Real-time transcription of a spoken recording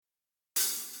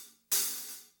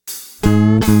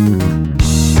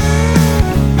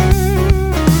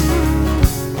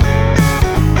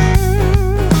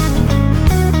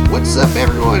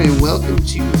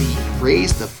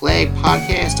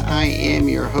I am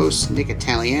your host, Nick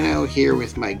Italiano, here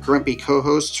with my grumpy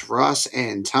co-hosts, Ross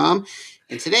and Tom.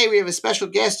 And today we have a special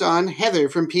guest on, Heather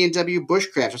from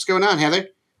Pnwbushcraft. What's going on, Heather?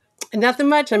 Nothing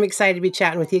much. I'm excited to be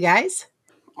chatting with you guys.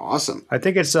 Awesome. I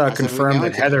think it's confirmed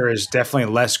that Heather is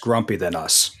definitely less grumpy than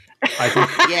us. I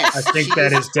think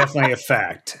that is definitely a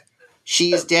fact.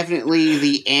 She's definitely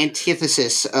the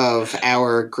antithesis of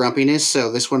our grumpiness,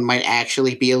 so this one might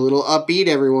actually be a little upbeat,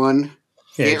 everyone.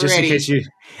 Yeah, Get just ready.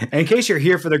 in case you're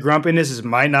here for the grumpiness, this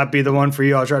might not be the one for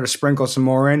you. I'll try to sprinkle some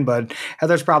more in, but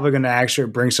Heather's probably going to actually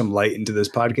bring some light into this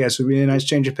podcast. Would be a nice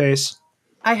change of pace.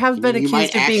 I have been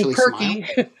accused of being perky.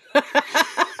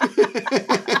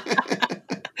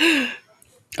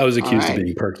 I was accused of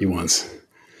being perky once.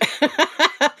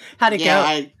 How'd it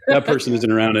go? That person isn't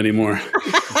around anymore.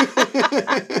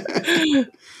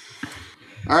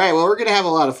 All right, well, we're going to have a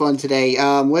lot of fun today.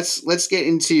 Let's get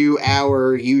into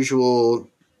our usual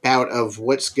bout of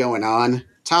what's going on.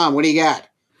 Tom, what do you got?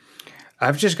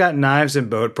 I've just got knives and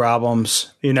boat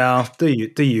problems. You know,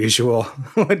 the usual.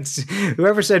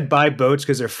 Whoever said buy boats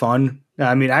because they're fun?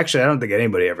 I mean, actually, I don't think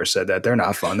anybody ever said that. They're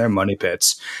not fun. They're money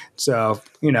pits. So,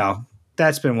 you know,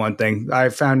 that's been one thing. I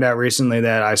found out recently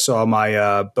that I saw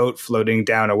my boat floating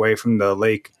down away from the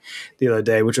lake the other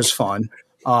day, which was fun.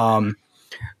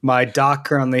 My dock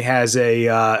currently has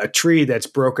a tree that's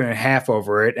broken in half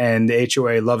over it, and the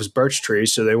HOA loves birch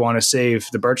trees, so they want to save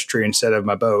the birch tree instead of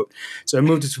my boat. So I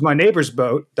moved it to my neighbor's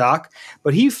boat dock,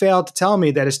 but he failed to tell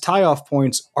me that his tie-off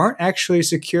points aren't actually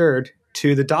secured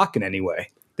to the dock in any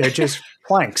way. They're just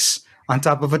planks on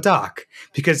top of a dock,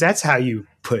 because that's how you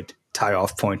put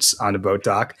tie-off points on a boat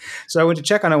dock. So I went to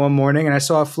check on it one morning, and I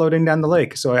saw it floating down the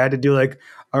lake. So I had to do like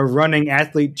a running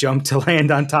athlete jump to land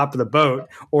on top of the boat,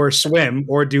 or swim,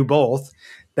 or do both.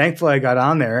 Thankfully, I got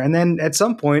on there. And then at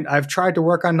some point, I've tried to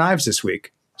work on knives this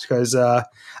week, because I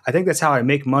think that's how I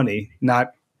make money,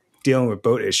 not dealing with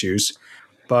boat issues.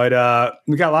 But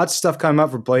we got lots of stuff coming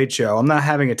up for Blade Show. I'm not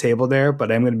having a table there, but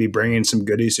I'm going to be bringing some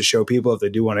goodies to show people if they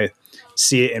do want to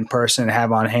see it in person and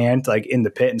have on hand, like in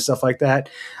the pit and stuff like that.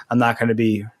 I'm not going to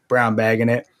be brown bagging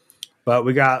it. But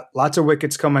we got lots of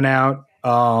wickets coming out,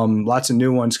 lots of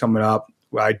new ones coming up.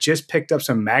 I just picked up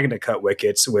some Magna Cut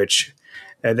wickets, which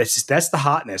that's the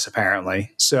hotness,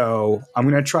 apparently. So I'm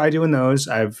going to try doing those.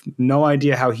 I have no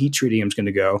idea how heat treating them is going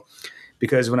to go,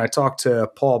 because when I talked to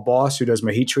Paul Boss, who does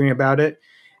my heat treating, about it,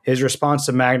 his response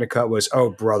to Magna Cut was, "Oh,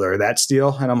 brother, that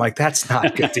steel?" And I'm like, that's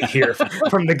not good to hear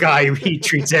from the guy who heat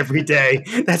treats every day.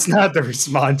 That's not the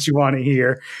response you want to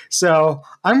hear. So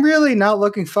I'm really not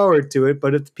looking forward to it.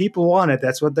 But if people want it,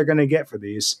 that's what they're going to get for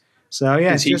these. So,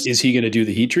 yeah. Is he going to do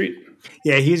the heat treat?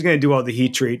 Yeah, he's going to do all the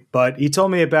heat treat. But he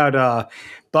told me about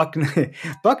Buck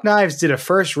Knives did a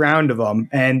first round of them.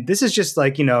 And this is just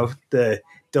like, you know, the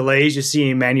delays you see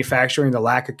in manufacturing, the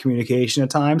lack of communication at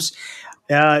times.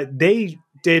 They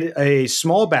did a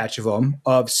small batch of them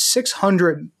of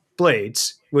 600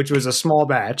 blades, which was a small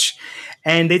batch.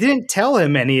 And they didn't tell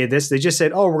him any of this. They just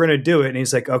said, "Oh, we're going to do it." And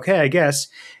he's like, "Okay, I guess."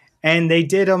 And they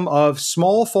did them of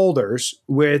small folders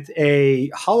with a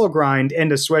hollow grind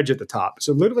and a swedge at the top.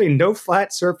 So literally no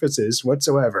flat surfaces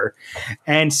whatsoever.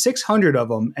 And 600 of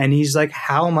them. And he's like,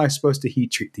 "How am I supposed to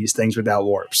heat treat these things without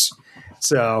warps?"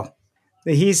 So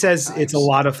he says It's a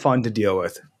lot of fun to deal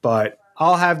with. But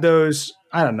I'll have those,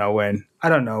 I don't know when. I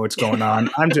don't know what's going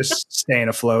on. I'm just staying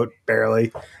afloat,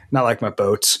 barely. Not like my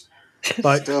boats.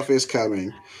 But stuff is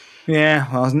coming. Yeah,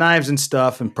 well, knives and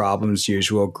stuff and problems,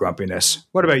 usual grumpiness.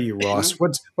 What about you, Ross?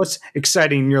 What's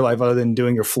exciting in your life other than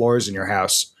doing your floors in your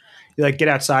house? You like get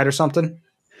outside or something?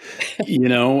 You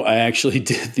know, I actually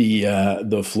did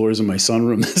the floors in my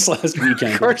sunroom this last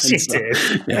weekend. Of course you did.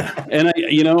 Yeah, and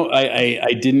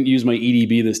I didn't use my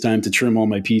EDB this time to trim all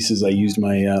my pieces. I used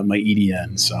my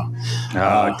EDN. So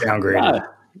downgraded.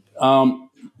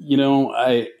 You know,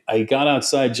 I got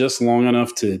outside just long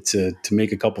enough to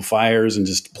make a couple fires and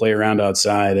just play around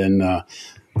outside. And I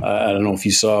don't know if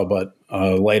you saw, but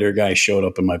a lighter guy showed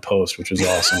up in my post, which was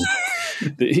awesome.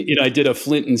 I did a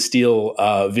flint and steel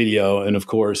video. And of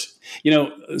course,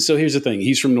 so here's the thing.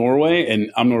 He's from Norway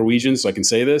and I'm Norwegian, so I can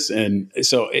say this. And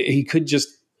so he could just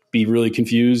be really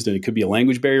confused, and it could be a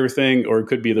language barrier thing, or it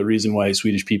could be the reason why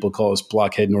Swedish people call us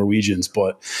blockhead Norwegians.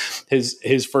 But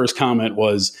his first comment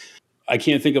was, "I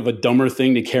can't think of a dumber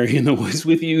thing to carry in the woods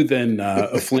with you than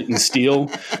a flint and steel.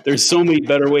 There's so many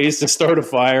better ways to start a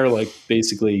fire. Like,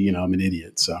 basically, I'm an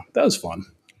idiot." So that was fun.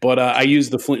 But I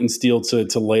used the flint and steel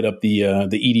to light up the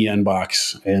EDN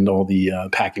box and all the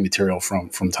packing material from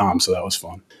Tom. So that was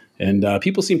fun. And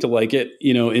people seem to like it.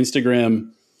 Instagram,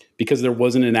 because there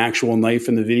wasn't an actual knife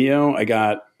in the video, I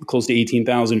got close to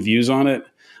 18,000 views on it.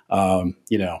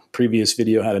 Previous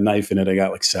video had a knife in it. I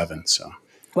got like 7. So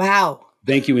wow.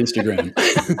 Thank you, Instagram.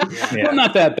 Well,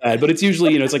 not that bad, but it's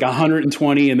usually, it's like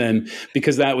 120. And then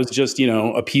because that was just,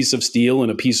 a piece of steel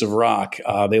and a piece of rock,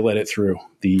 they let it through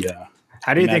the,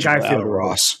 how do you think I feel,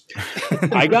 Ross?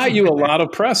 I got you a lot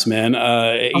of press, man.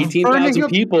 18,000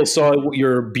 people saw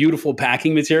your beautiful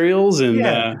packing materials, and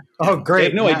great! They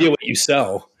have no idea what you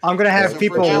sell. I'm going to have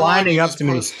people lining up to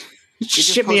me.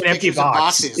 Ship me an empty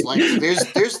box. Like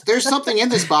there's something in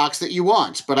this box that you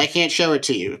want, but I can't show it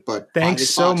to you. But thanks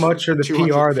so much for the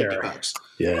PR there. Bucks.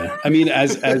 Yeah, I mean,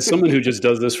 as someone who just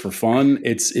does this for fun,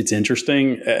 it's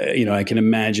interesting. I can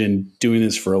imagine doing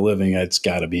this for a living. It's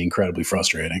got to be incredibly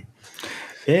frustrating.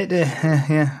 Yeah,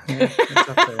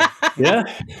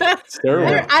 it's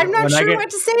terrible. I'm not sure what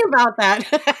to say about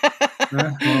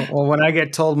that. Well, when I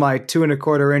get told my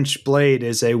 2.25-inch blade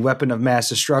is a weapon of mass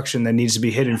destruction that needs to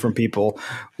be hidden from people,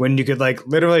 when you could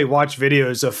literally watch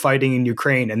videos of fighting in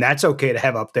Ukraine, and that's okay to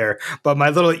have up there, but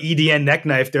my little EDN neck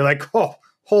knife, they're like, oh,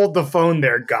 hold the phone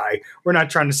there, guy. We're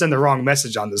not trying to send the wrong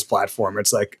message on this platform.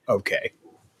 It's like, okay.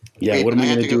 Yeah, what am I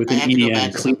going to do with an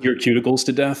EDN? Clean your cuticles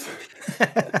to death?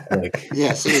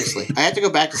 Yeah, seriously. I have to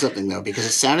go back to something, though, because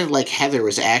it sounded like Heather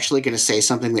was actually going to say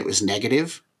something that was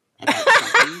negative about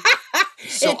something.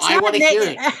 So I want to hear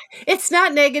it. It's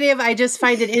not negative. I just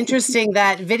find it interesting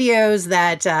that videos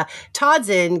that Todd's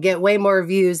in get way more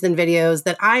views than videos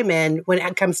that I'm in when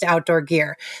it comes to outdoor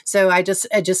gear. So I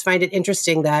just find it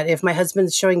interesting that if my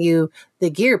husband's showing you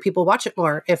the gear, people watch it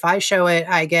more. If I show it,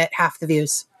 I get half the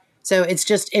views. So it's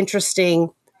just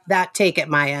interesting, that take at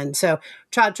my end. So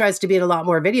Todd tries to be in a lot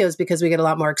more videos because we get a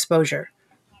lot more exposure.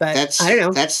 But I don't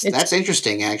know. That's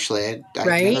interesting, actually.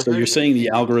 Right? So you're saying the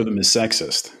algorithm is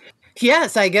sexist?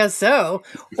 Yes, I guess so.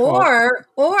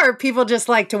 Or people just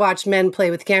like to watch men play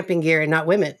with camping gear and not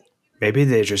women. Maybe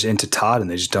they're just into Todd and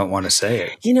they just don't want to say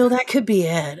it. That could be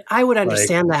it. I would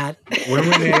understand that. Are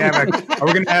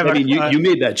we going to have you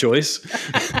made that choice.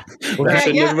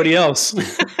 Everybody else.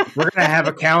 We're going to have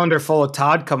a calendar full of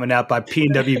Todd coming out by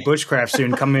Pnwbushcraft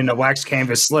soon, coming in a wax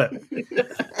canvas slip.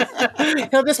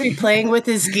 He'll just be playing with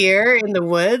his gear in the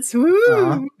woods. Woo!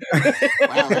 Wow,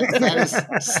 that is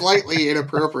slightly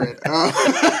inappropriate.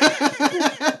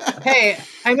 Hey,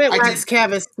 I meant wax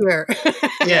canvas gear.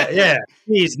 Yeah.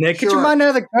 Please, Nick, get your mind out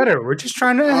of the gutter. We're just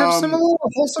trying to have some little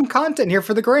wholesome content here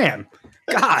for the gram.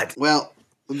 God. Well,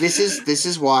 this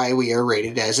is why we are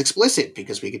rated as explicit,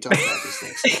 because we could talk about these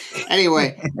things.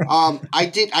 Anyway,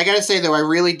 I gotta say though, I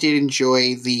really did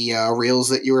enjoy the reels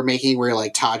that you were making, where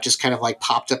Todd just kind of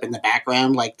popped up in the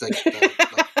background, like the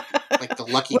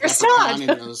lucky leprechaun,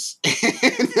 and it was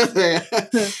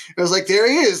it was like, there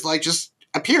he is, just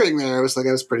appearing there. I was like,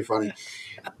 that was pretty funny.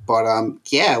 But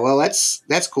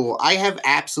that's cool. I have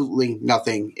absolutely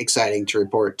nothing exciting to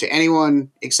report to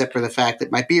anyone except for the fact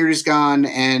that my beard is gone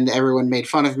and everyone made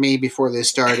fun of me before this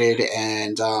started,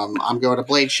 and I'm going to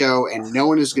Blade Show and no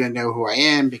one is going to know who I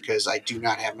am because I do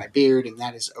not have my beard, and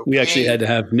that is okay. We actually had to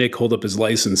have Nick hold up his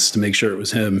license to make sure it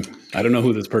was him. I don't know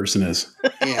who this person is.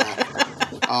 Yeah.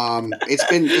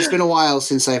 It's been a while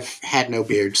since I've had no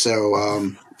beard,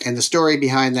 so and the story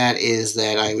behind that is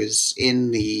that I was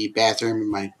in the bathroom,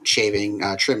 my trimming,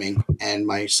 and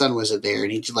my son was there,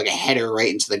 and he did a header right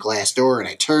into the glass door, and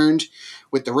I turned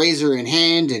with the razor in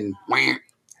hand, and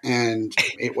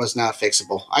it was not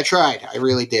fixable. I tried, I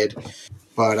really did,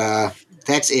 but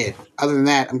that's it. Other than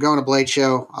that, I'm going to Blade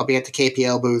Show. I'll be at the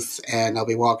KPL booth, and I'll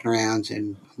be walking around,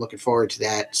 and I'm looking forward to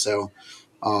that. So,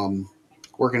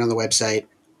 working on the website.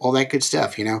 All that good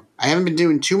stuff, I haven't been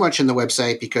doing too much on the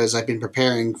website because I've been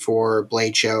preparing for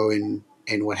Blade Show and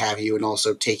what have you, and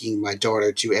also taking my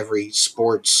daughter to every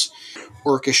sports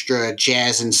orchestra,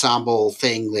 jazz ensemble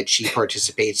thing that she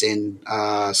participates in.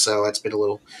 So it's been a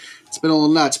little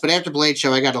nuts. But after Blade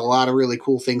Show, I got a lot of really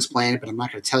cool things planned, but I'm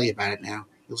not going to tell you about it now.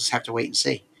 You'll just have to wait and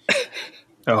see.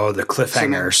 Oh, the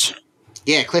cliffhangers.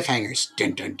 Yeah, cliffhangers.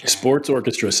 Dun, dun, dun. Sports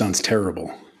orchestra sounds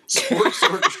terrible. Sports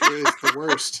orchestra is the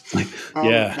worst.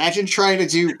 Yeah. Imagine trying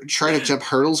to jump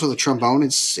hurdles with a trombone.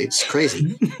 It's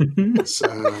crazy. It's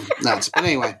nuts. But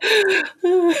anyway,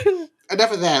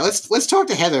 enough of that. Let's talk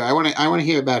to Heather. I want to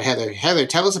hear about Heather. Heather,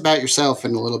 tell us about yourself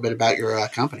and a little bit about your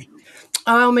company.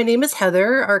 My name is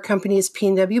Heather. Our company is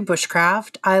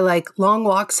Pnwbushcraft. I like long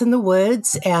walks in the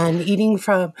woods and eating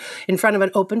in front of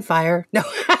an open fire. No.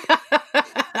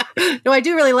 No, I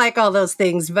do really like all those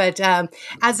things, but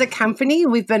as a company,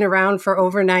 we've been around for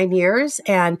over 9 years,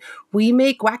 and we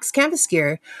make wax canvas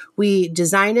gear. We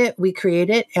design it, we create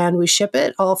it, and we ship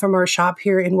it all from our shop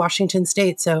here in Washington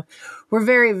State. So we're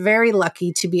very, very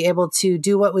lucky to be able to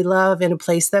do what we love in a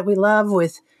place that we love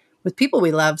with with people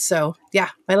we love. So yeah,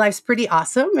 my life's pretty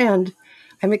awesome and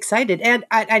I'm excited. And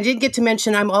I didn't get to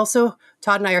mention,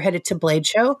 Todd and I are headed to Blade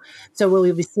Show. So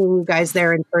we'll be seeing you guys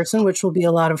there in person, which will be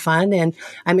a lot of fun. And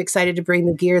I'm excited to bring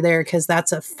the gear there because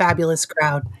that's a fabulous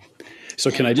crowd. So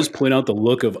can I just point out the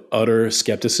look of utter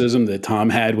skepticism that Tom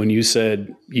had when you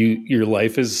said your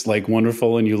life is like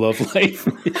wonderful and you love life?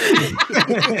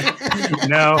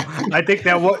 No, I think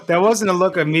that wasn't a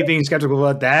look of me being skeptical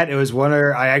about that. It was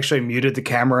whether I actually muted the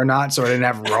camera or not, so I didn't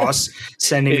have Ross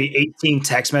sending me 18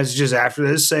 text messages after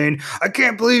this saying, "I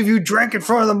can't believe you drank in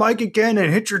front of the mic again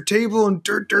and hit your table and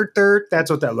dirt."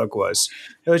 That's what that look was.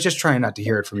 It was just trying not to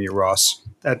hear it from you, Ross.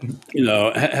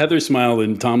 Heather smiled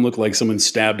and Tom looked like someone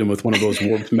stabbed him with one of those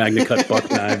warped Magna Cut buck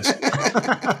knives.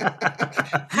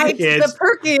 The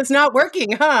perky is not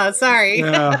working, huh? Sorry.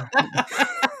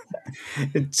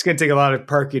 It's going to take a lot of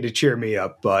perky to cheer me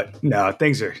up, but no,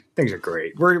 things are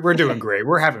great. We're doing great.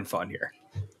 We're having fun here.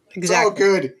 Exactly. It's all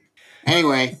good.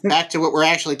 Anyway, back to what we're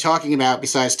actually talking about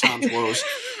besides Tom's woes.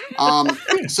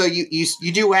 So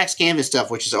you do wax canvas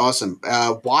stuff, which is awesome.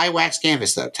 Why wax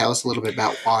canvas though? Tell us a little bit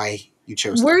about why you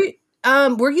chose that.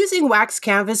 We're using wax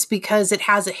canvas because it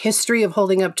has a history of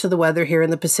holding up to the weather here in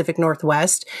the Pacific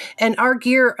Northwest. And our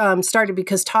gear started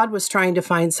because Todd was trying to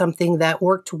find something that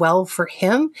worked well for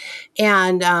him.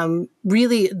 And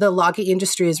really, the logging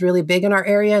industry is really big in our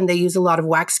area, and they use a lot of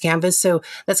wax canvas. So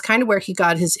that's kind of where he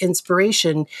got his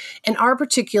inspiration. In our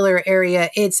particular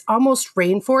area, it's almost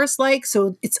rainforest-like,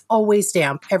 so it's always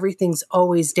damp. Everything's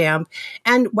always damp.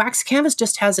 And wax canvas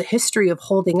just has a history of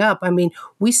holding up. I mean,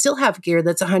 we still have gear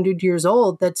that's 100 years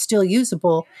old that's still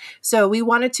usable. So we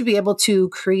wanted to be able to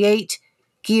create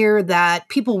gear that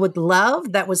people would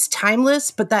love, that was timeless,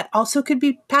 but that also could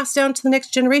be passed down to the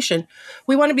next generation.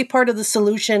 We want to be part of the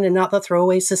solution and not the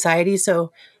throwaway society.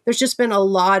 So there's just been a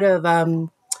lot of,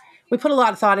 we put a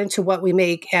lot of thought into what we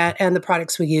make and the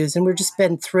products we use. And we've just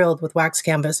been thrilled with wax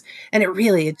canvas. And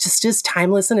it just is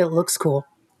timeless and it looks cool.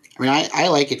 I mean, I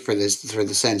like it for the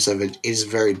sense of it is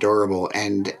very durable,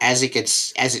 and as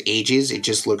it ages, it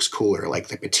just looks cooler. Like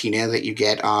the patina that you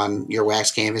get on your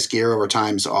wax canvas gear over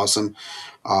time is awesome.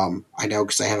 I know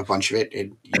because I have a bunch of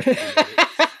it.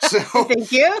 So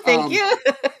thank you.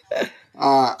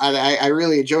 I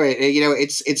really enjoy it. And,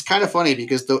 it's kind of funny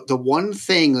because the one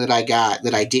thing that I got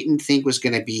that I didn't think was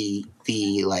going to be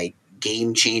the like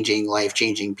game-changing,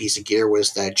 life-changing piece of gear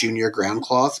was the Junior ground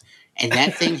cloth. And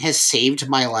that thing has saved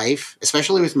my life,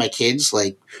 especially with my kids,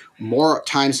 like more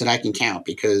times than I can count,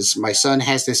 because my son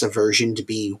has this aversion to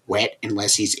be wet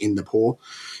unless he's in the pool.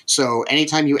 So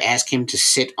anytime you ask him to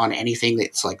sit on anything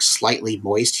that's like slightly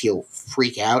moist, he'll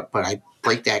freak out. But I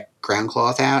break that ground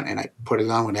cloth out and I put it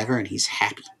on whenever, and he's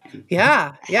happy.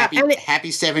 Yeah. Happy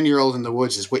 7-year-old in the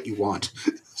woods is what you want.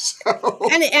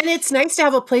 And it's nice to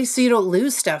have a place so you don't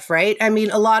lose stuff, right? I mean,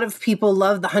 a lot of people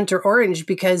love the Hunter Orange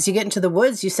because you get into the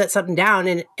woods, you set something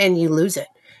down and you lose it.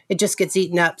 It just gets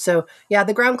eaten up. So yeah,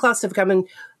 the ground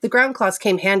cloths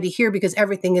came handy here because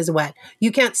everything is wet.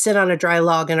 You can't sit on a dry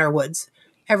log in our woods.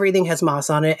 Everything has moss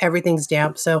on it. Everything's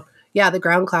damp. So yeah, the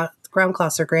ground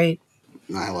cloths are great.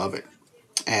 I love it.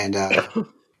 And,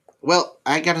 well,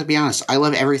 I got to be honest. I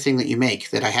love everything that you make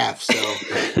that I have. So,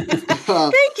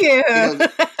 thank you.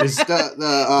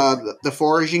 The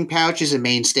foraging pouch is a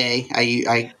mainstay.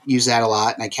 I use that a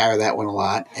lot, and I carry that one a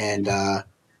lot. And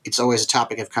it's always a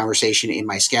topic of conversation in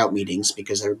my scout meetings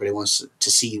because everybody wants to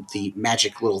see the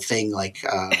magic little thing like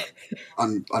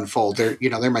unfold.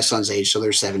 They're my son's age, so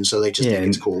they're 7, so they just think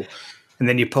it's cool. And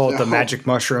then you pull out the magic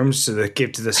mushrooms to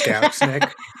give to the scouts, Nick.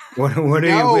 What are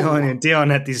you willing to deal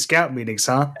at these scout meetings,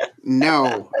 huh?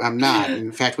 No, I'm not.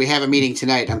 In fact, we have a meeting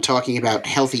tonight. I'm talking about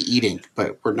healthy eating,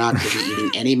 but we're not going to be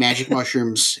eating any magic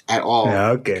mushrooms at all.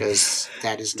 Okay. Because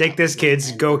that is Take this,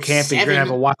 kids. Go camping. You're going to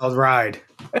have a wild ride.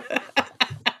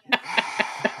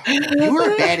 You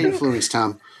were a bad influence,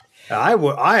 Tom.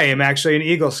 I am actually an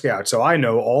Eagle Scout, so I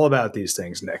know all about these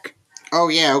things, Nick. Oh,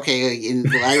 yeah, okay.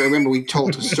 I remember we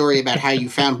told a story about how you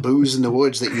found booze in the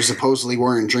woods that you supposedly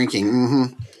weren't drinking.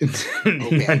 Mm-hmm.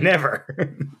 Okay.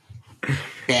 Never.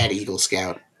 Bad Eagle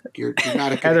Scout. You're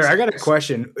not a good Heather, I got a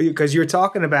question because you were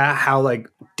talking about how like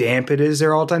damp it is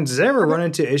there all the time. Does it ever run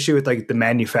into issue with like the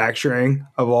manufacturing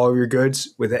of all of your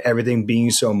goods with everything being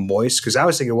so moist? Because I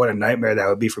was thinking what a nightmare that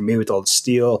would be for me with all the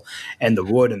steel and the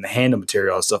wood and the handle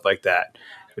material and stuff like that.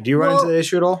 But do you run into the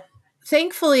issue at all?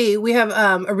 Thankfully, we have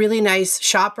a really nice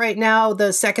shop right now.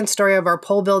 The second story of our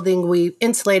pole building, we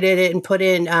insulated it and put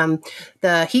in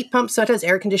the heat pump, so it has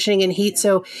air conditioning and heat.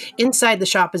 So inside the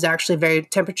shop is actually very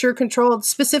temperature controlled,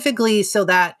 specifically so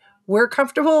that we're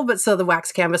comfortable, but so the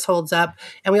wax canvas holds up.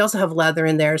 And we also have leather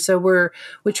in there. So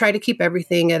we try to keep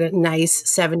everything at a nice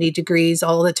 70 degrees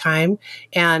all the time.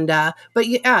 And, but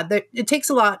yeah, it takes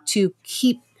a lot to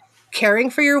keep caring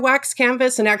for your wax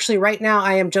canvas. And actually right now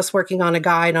I am just working on a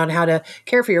guide on how to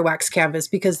care for your wax canvas,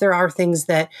 because there are things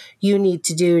that you need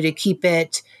to do to keep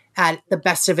it at the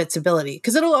best of its ability,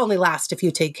 because it'll only last if you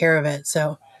take care of it.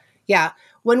 So yeah,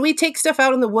 when we take stuff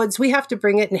out in the woods, we have to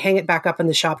bring it and hang it back up in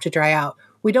the shop to dry out.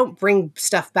 We don't bring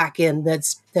stuff back in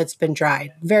that's been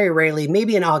dried. Very rarely,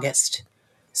 maybe in August.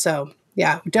 So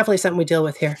yeah, definitely something we deal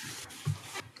with here.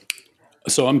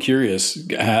 So I'm curious,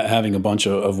 having a bunch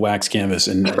of wax canvas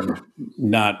and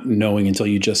not knowing until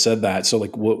you just said that. So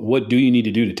like, what do you need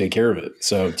to do to take care of it?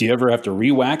 So do you ever have to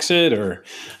re-wax it, or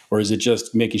is it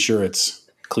just making sure it's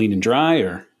clean and dry?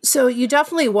 Or so you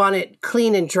definitely want it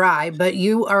clean and dry, but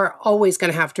you are always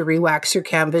going to have to re-wax your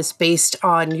canvas based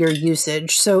on your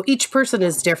usage. So each person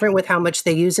is different with how much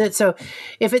they use it. So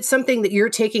if it's something that you're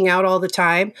taking out all the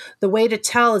time, the way to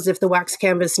tell is if the wax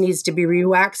canvas needs to be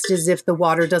re-waxed is if the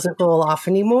water doesn't roll off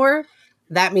anymore.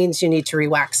 That means you need to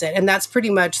re-wax it. And that's pretty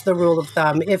much the rule of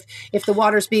thumb. If the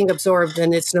water's being absorbed,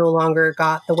 then it's no longer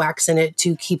got the wax in it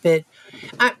to keep it.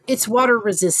 It's water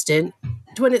resistant.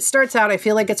 When it starts out, I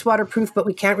feel like it's waterproof, but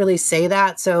we can't really say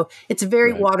that. So it's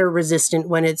very water resistant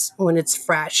when it's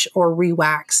fresh or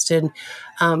re-waxed. And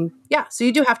so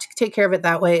you do have to take care of it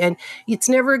that way. And it's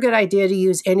never a good idea to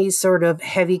use any sort of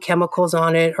heavy chemicals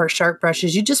on it or sharp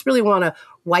brushes. You just really want to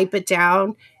wipe it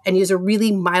down and use a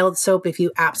really mild soap if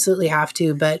you absolutely have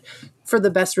to. But for the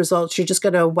best results, you're just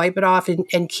going to wipe it off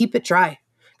and keep it dry.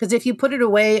 Because if you put it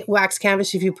away, wax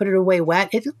canvas, if you put it away wet,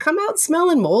 it'll come out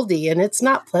smelling moldy and it's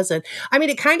not pleasant. I mean,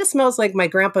 it kind of smells like my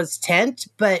grandpa's tent,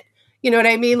 but you know what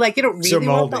I mean? Like you don't really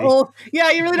want the old, you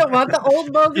really don't want the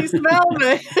old moldy smell,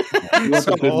 but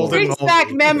it brings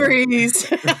back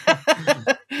memories.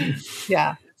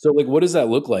 Yeah. So like, what does that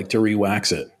look like to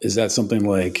re-wax it? Is that something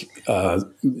like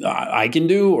I can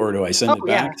do, or do I send it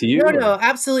back to you? No,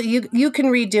 absolutely. You can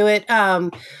redo it.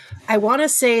 I want to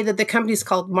say that the company's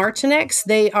called Martinex.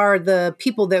 They are the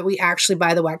people that we actually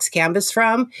buy the wax canvas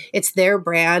from. It's their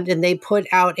brand, and they put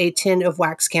out a tin of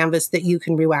wax canvas that you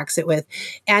can re-wax it with.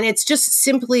 And it's just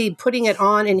simply putting it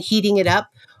on and heating it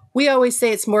up. We always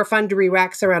say it's more fun to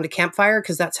re-wax around a campfire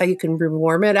because that's how you can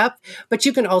warm it up. But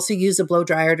you can also use a blow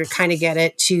dryer to kind of get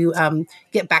it to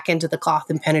get back into the cloth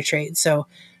and penetrate. So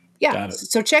yeah,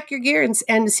 so check your gear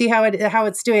and see how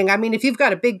it's doing. I mean, if you've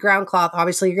got a big ground cloth,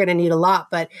 obviously you're going to need a lot.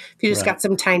 But if you just got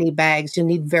some tiny bags, you'll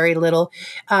need very little.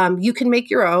 You can make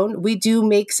your own. We do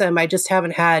make some. I just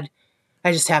haven't had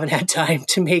time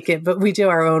to make it. But we do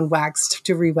our own wax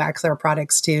to re-wax our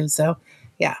products too. So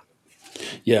yeah.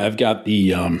 Yeah, I've got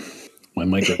the my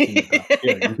micro here.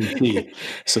 You can see.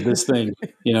 So this thing,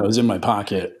 is in my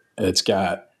pocket. It's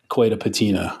got quite a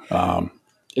patina.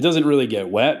 It doesn't really get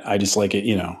wet. I just like it,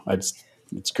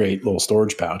 it's a great little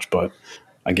storage pouch, but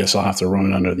I guess I'll have to run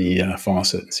it under the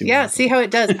faucet and see. See how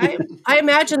it does. I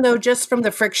imagine though, just from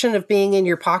the friction of being in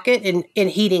your pocket and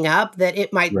heating up, that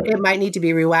it might need to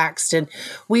be re-waxed. And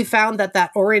we found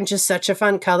that orange is such a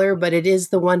fun color, but it is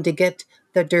the one to get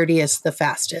the dirtiest the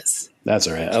fastest. That's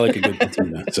all right. I like a good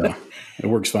patina, so it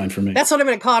works fine for me. That's what I'm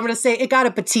going to call it. I'm going to say it got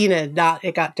a patina, not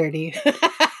it got dirty.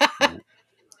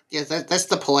 Yeah, that's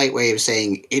the polite way of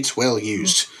saying it's well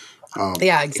used.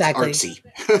 Yeah, exactly. It's artsy.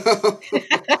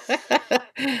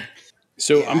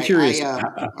 So I'm curious.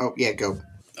 Go.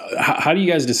 How do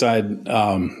you guys decide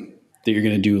that you're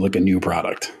going to do like a new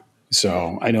product?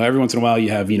 So I know every once in a while you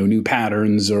have, new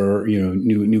patterns or,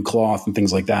 new cloth and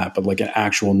things like that, but like an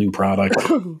actual new product,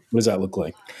 what does that look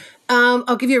like?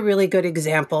 I'll give you a really good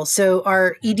example. So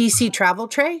our EDC travel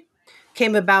tray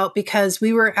came about because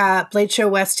we were at Blade Show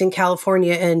West in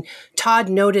California, and Todd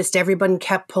noticed everyone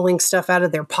kept pulling stuff out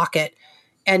of their pocket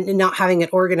and not having it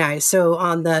organized. So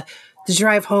on the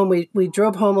drive home, we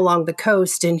drove home along the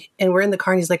coast and we're in the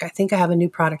car and he's like, I think I have a new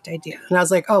product idea. And I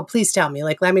was like, oh, please tell me,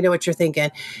 let me know what you're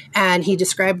thinking. And he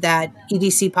described that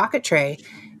EDC pocket tray.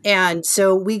 And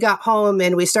so we got home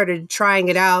and we started trying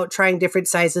it out, trying different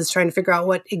sizes, trying to figure out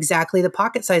what exactly the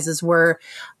pocket sizes were.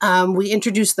 We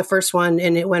introduced the first one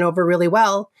and it went over really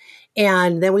well.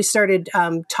 And then we started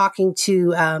talking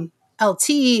to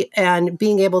LT and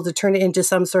being able to turn it into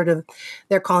some sort of,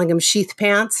 they're calling them sheath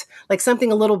pants, like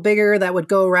something a little bigger that would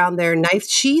go around their knife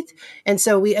sheath. And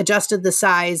so we adjusted the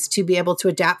size to be able to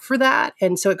adapt for that.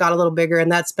 And so it got a little bigger,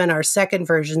 and that's been our second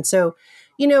version. So,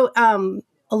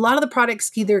 a lot of the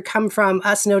products either come from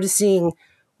us noticing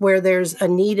where there's a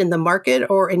need in the market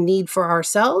or a need for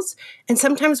ourselves. And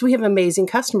sometimes we have amazing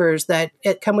customers that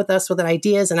come with us with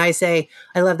ideas. And I say,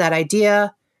 I love that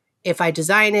idea. if I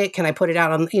design it, can I put it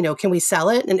out on, can we sell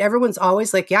it? And everyone's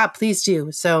always like, yeah, please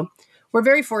do. So we're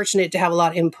very fortunate to have a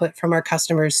lot of input from our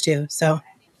customers too. So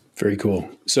very cool.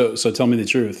 So tell me the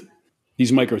truth.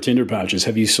 These micro tinder pouches,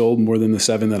 have you sold more than the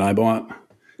 7 that I bought?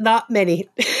 Not many.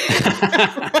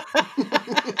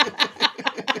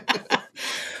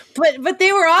 But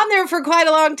they were on there for quite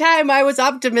a long time. I was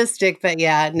optimistic, but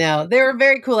yeah, no, they were a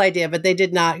very cool idea, but they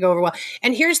did not go over well.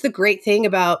 And here's the great thing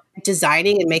about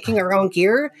designing and making our own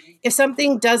gear. If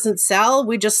something doesn't sell,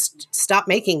 we just stop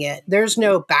making it. There's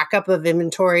no backup of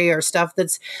inventory or stuff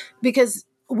because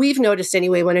we've noticed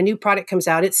anyway, when a new product comes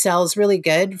out, it sells really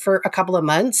good for a couple of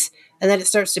months and then it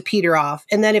starts to peter off.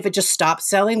 And then if it just stops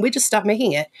selling, we just stop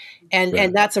making it.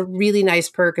 And that's a really nice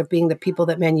perk of being the people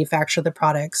that manufacture the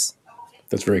products.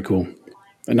 That's very cool.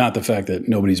 And not the fact that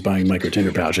nobody's buying micro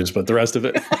tinder pouches, but the rest of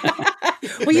it.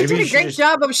 Well, you did a great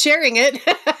job of sharing it.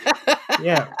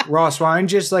 Yeah. Ross, why don't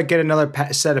you just get another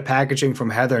set of packaging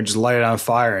from Heather and just light it on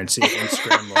fire and see if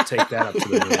Instagram will take that up to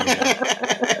the moon.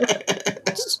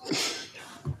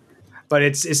 But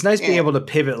it's nice being able to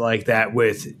pivot like that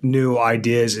with new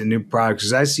ideas and new products.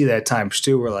 Because I see that times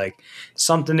too, where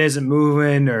something isn't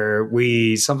moving or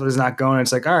something is not going.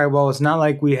 It's all right, well, it's not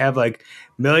like we have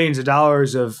millions of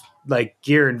dollars of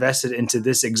gear invested into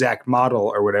this exact model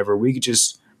or whatever. We could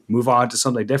just move on to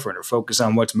something different or focus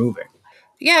on what's moving.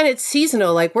 Yeah, and it's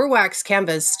seasonal. We're wax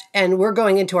canvassed and we're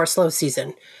going into our slow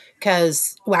season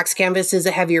because wax canvas is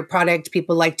a heavier product.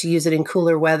 People like to use it in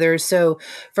cooler weather. So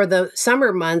for the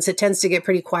summer months, it tends to get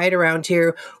pretty quiet around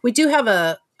here. We do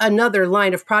have another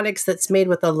line of products that's made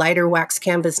with a lighter wax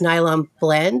canvas nylon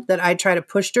blend that I try to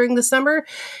push during the summer.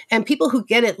 And people who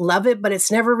get it love it, but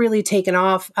it's never really taken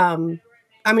off.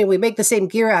 We make the same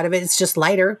gear out of it. It's just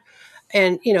lighter.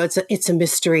 And, it's a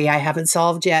mystery I haven't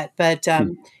solved yet, but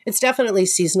it's definitely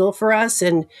seasonal for us.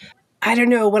 And I don't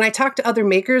know, when I talk to other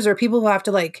makers or people who have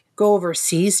to go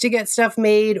overseas to get stuff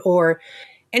made or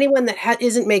anyone that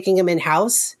isn't making them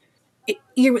in-house,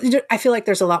 I feel like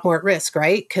there's a lot more at risk,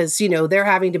 right? Because, they're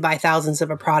having to buy thousands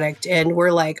of a product and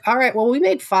we're like, all right, well, we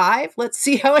made 5. Let's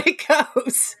see how it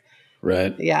goes.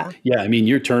 Right. Yeah. Yeah. I mean,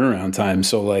 your turnaround time.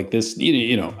 So this,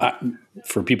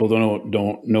 for people who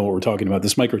don't know what we're talking about,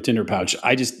 this micro tinder pouch,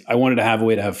 I wanted to have a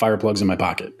way to have fire plugs in my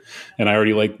pocket. And I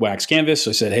already like wax canvas. So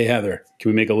I said, hey, Heather,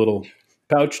 can we make a little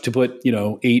pouch to put,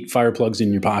 8 fire plugs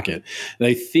in your pocket? And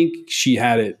I think she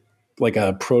had it like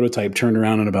a prototype turned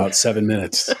around in about 7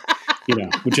 minutes,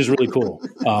 which is really cool.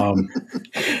 A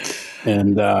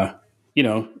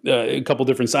couple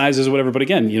different sizes or whatever. But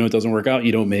again, it doesn't work out.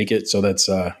 You don't make it. So that's,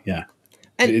 yeah.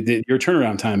 Your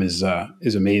turnaround time is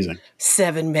amazing.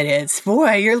 7 minutes.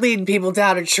 Boy, you're leading people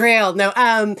down a trail. No,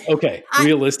 okay.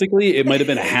 Realistically, it might have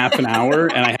been a half an hour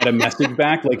and I had a message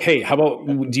back hey, how about,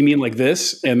 do you mean like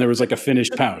this? And there was a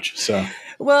finished pouch. So,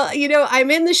 well, I'm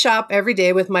in the shop every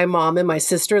day with my mom and my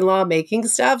sister-in-law making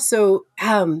stuff. So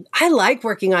I like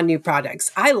working on new products.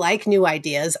 I like new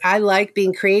ideas. I like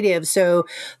being creative. So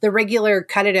the regular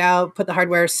cut it out, put the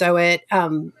hardware, sew it.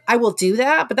 I will do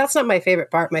that, but that's not my favorite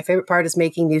part. My favorite part is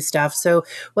making new stuff. So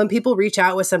when people reach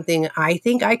out with something I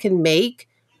think I can make,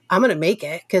 I'm going to make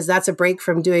it because that's a break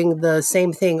from doing the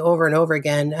same thing over and over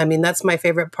again. I mean, that's my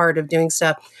favorite part of doing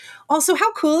stuff. Also,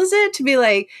 how cool is it to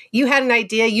be you had an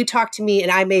idea, you talked to me,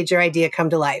 and I made your idea come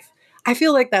to life? I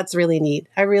feel like that's really neat.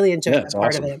 I really enjoy that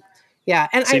part of it. Yeah.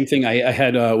 And same thing I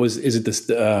had is it this,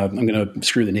 I'm going to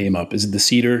screw the name up. Is it the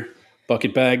cedar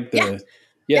bucket bag?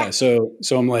 Yeah. So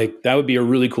I'm that would be a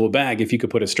really cool bag if you could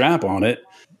put a strap on it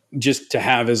just to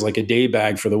have as a day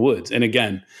bag for the woods. And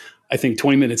again, I think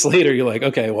 20 minutes later, you're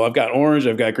okay, well, I've got orange,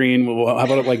 I've got green. Well, how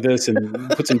about it like this? And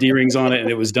put some D-rings on it and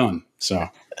it was done. So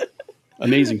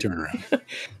amazing turnaround.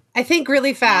 I think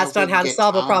really fast on how to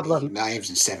solve a problem. Knives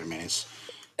in 7 minutes.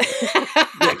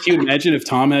 Yeah, can you imagine if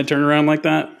Tom had turned around like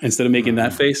that instead of making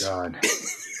that face? God.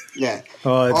 Yeah.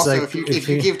 Oh, it's also, if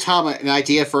you give Tom an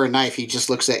idea for a knife, he just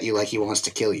looks at you like he wants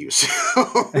to kill you. So.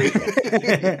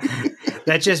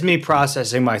 That's just me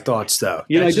processing my thoughts, though.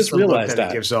 I just realized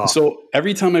that. So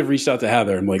every time I've reached out to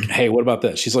Heather, I'm like, hey, what about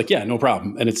this? She's like, yeah, no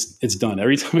problem. And it's done.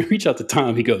 Every time I reach out to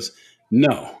Tom, he goes,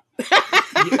 no.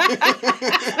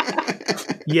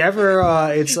 You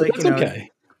ever, it's That's okay.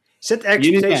 Set the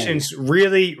expectations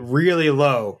really, really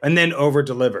low and then over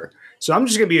deliver. So I'm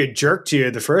just going to be a jerk to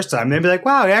you the first time. Maybe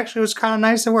wow, it actually was kind of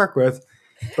nice to work with.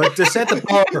 But to set the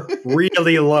bar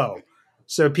really low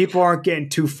so people aren't getting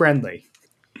too friendly.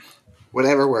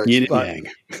 Whatever works. You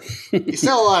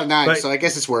sell a lot of knives, so I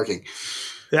guess it's working.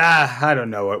 Yeah, I don't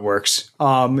know what works.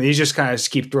 You just kind of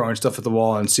keep throwing stuff at the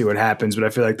wall and see what happens. But I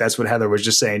feel like that's what Heather was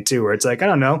just saying too, where it's I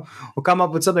don't know. We'll come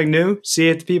up with something new, see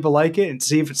if the people like it and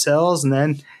see if it sells. And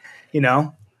then,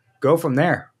 go from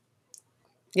there.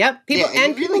 Yep. People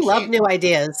people love new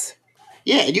ideas.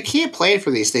 Yeah, and you can't plan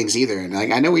for these things either. And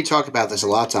like I know we talk about this a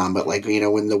lot, Tom, but like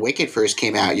when the Wicked first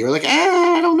came out, you were like,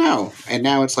 I don't know, and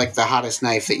now it's like the hottest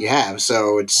knife that you have.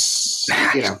 So it's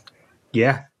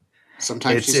yeah.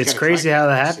 Sometimes it's crazy how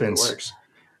that happens. Works.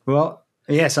 Well,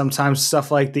 yeah, sometimes stuff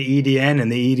like the EDN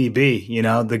and the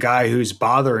EDB, the guy who's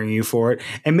bothering you for it,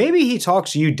 and maybe he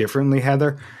talks to you differently,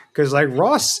 Heather. Because like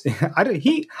Ross,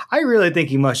 I really think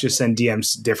he must just send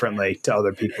DMs differently to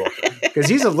other people because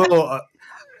he's a little.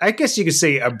 I guess you could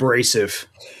say abrasive,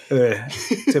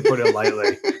 to put it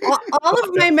lightly. All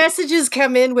of my messages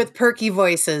come in with perky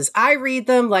voices. I read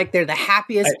them like they're the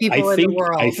happiest people in the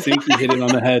world. I think you hit it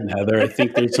on the head, Heather. I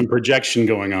think there's some projection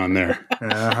going on there.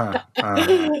 But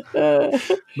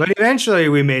eventually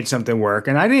we made something work.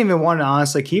 And I didn't even want to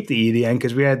honestly keep the EDN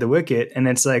because we had the Wicket. And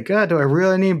it's like, do I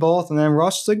really need both? And then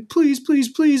Ross was like, please, please,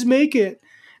 please make it.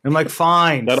 And I'm like,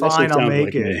 fine, I'll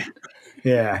make it. Me.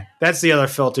 Yeah, that's the other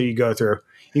filter you go through.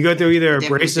 You go through either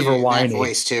abrasive or whiny. That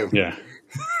voice too. Yeah.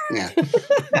 Yeah.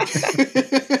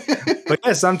 But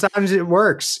yeah, sometimes it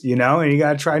works, and you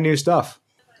got to try new stuff.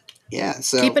 Yeah.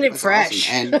 So keeping it fresh.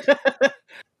 Awesome. And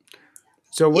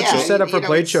so what's your setup for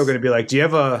Blade Show going to be like? Do you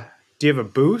have a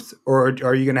booth or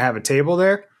are you going to have a table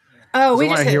there? Oh, we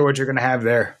want to hear what you're going to have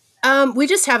there. We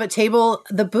just have a table.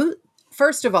 The booth.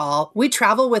 First of all, we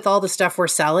travel with all the stuff we're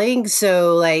selling.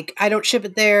 So like, I don't ship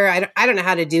it there. I don't know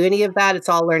how to do any of that. It's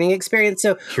all learning experience.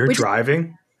 So you're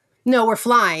driving? No, we're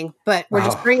flying, but we're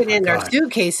just bringing in our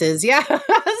suitcases. Yeah.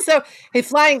 So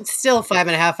flying still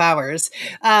 5.5 hours.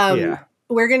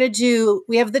 We're going to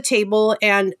we have the table,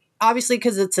 and obviously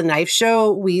because it's a knife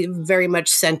show, we very much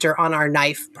center on our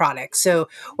knife products. So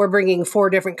we're bringing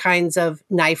 4 different kinds of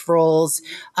knife rolls,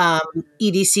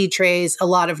 EDC trays, a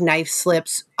lot of knife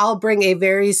slips. I'll bring a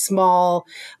very small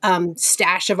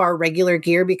stash of our regular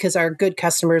gear because our good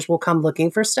customers will come looking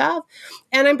for stuff.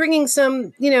 And I'm bringing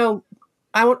some,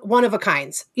 I want one of a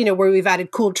kinds, where we've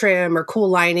added cool trim or cool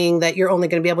lining that you're only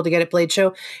going to be able to get at Blade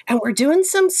Show. And we're doing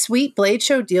some sweet Blade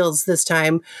Show deals this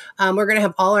time. We're going to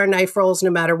have all our knife rolls,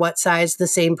 no matter what size, the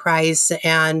same price.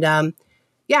 And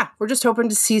we're just hoping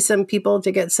to see some people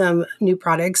to get some new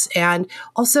products. And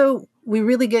also we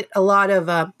really get a lot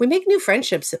of, we make new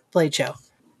friendships at Blade Show.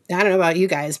 I don't know about you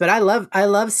guys, but I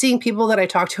love seeing people that I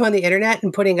talk to on the internet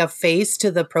and putting a face to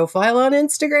the profile on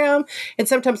Instagram. And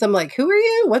sometimes I'm like, who are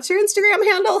you? What's your Instagram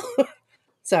handle?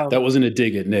 So that wasn't a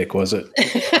dig at Nick, was it?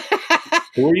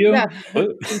 Who are you?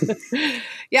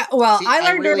 Yeah. Well, I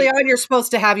learned early on you're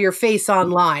supposed to have your face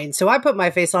online. So I put my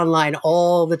face online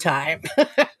all the time.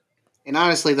 And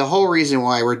honestly, the whole reason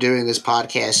why we're doing this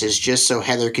podcast is just so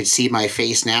Heather could see my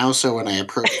face now. So when I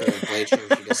approach her at Blade Show,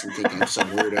 she doesn't think I'm some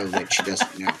weirdo that she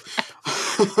doesn't know.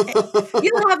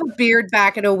 You'll have a beard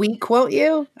back in a week, won't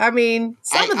you? I mean,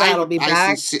 some of that will be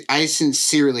back. I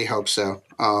sincerely hope so.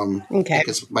 Okay.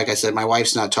 Because, like I said, my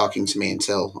wife's not talking to me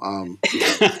until.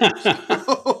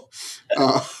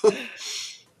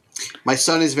 My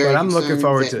son is very concerned looking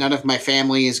forward to none of my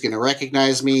family is going to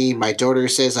recognize me. My daughter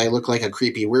says I look like a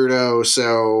creepy weirdo,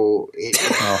 so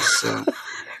it's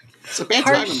a bad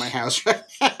time in my house right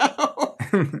now.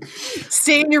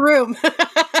 Stay in your room.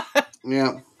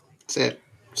 Yeah, that's it.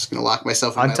 Just going to lock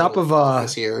myself in on my top of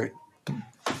office here.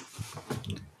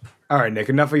 All right, Nick,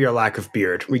 enough of your lack of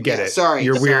beard. We get it. Sorry.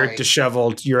 You're weird,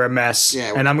 disheveled. You're a mess.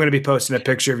 Yeah, and I'm going to be posting a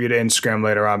picture of you to Instagram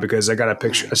later on because I got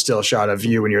a still shot of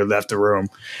you when you left the room,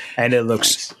 and it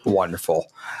looks wonderful.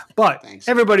 But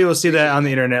everybody will see that on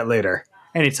the internet later,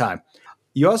 anytime.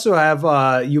 You also have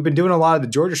you've been doing a lot of the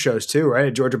Georgia shows too, right?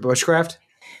 At Georgia Bushcraft.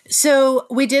 So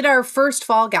we did our first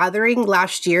fall gathering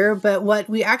last year, but what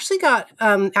we actually got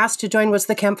asked to join was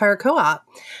the Campfire Co-op.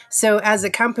 So as a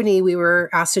company, we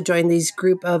were asked to join these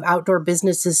group of outdoor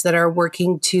businesses that are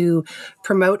working to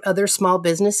promote other small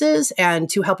businesses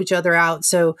and to help each other out.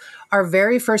 So our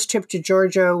very first trip to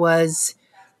Georgia was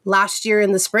last year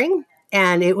in the spring.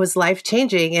 And it was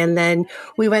life-changing. And then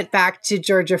we went back to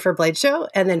Georgia for Blade Show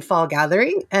and then Fall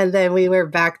Gathering. And then we were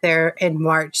back there in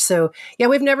March. So, yeah,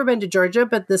 we've never been to Georgia,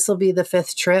 but this will be the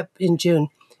 5th trip in June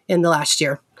in the last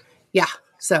year. Yeah,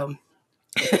 so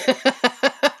we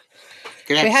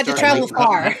had to travel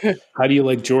far. How do you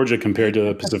like Georgia compared to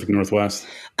the Pacific Northwest?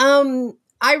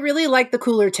 I really like the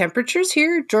cooler temperatures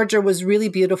here. Georgia was really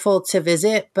beautiful to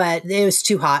visit, but it was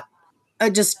too hot.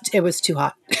 It was too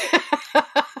hot.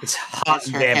 It's hot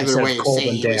and damp. Heather way of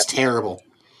saying it was terrible.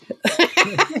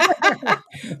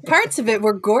 Parts of it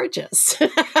were gorgeous.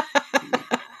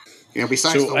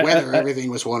 Besides the weather, everything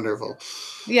was wonderful.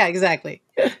 Yeah, exactly.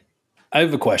 I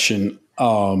have a question,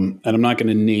 and I'm not going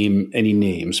to name any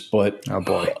names, but oh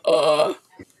boy,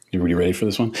 Everybody ready for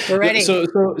this one? We're ready. So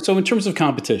in terms of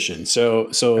competition,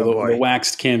 the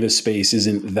waxed canvas space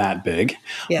isn't that big.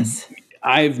 Yes.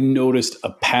 I've noticed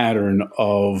a pattern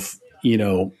of,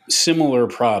 similar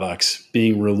products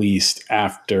being released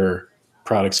after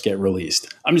products get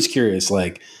released. I'm just curious,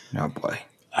 like, Oh boy.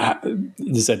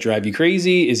 Does that drive you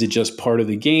crazy? Is it just part of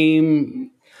the game?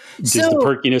 Does the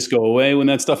perkiness go away when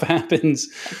that stuff happens?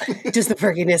 Does the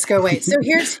perkiness go away? So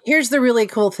here's the really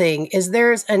cool thing is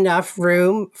there's enough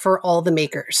room for all the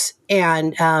makers.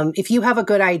 And if you have a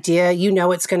good idea,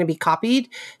 it's going to be copied.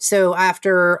 So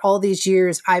after all these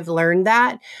years, I've learned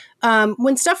that.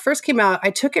 When stuff first came out,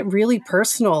 I took it really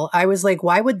personal. I was like,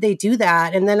 why would they do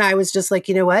that? And then I was just like,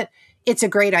 you know what? It's a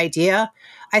great idea.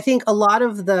 I think a lot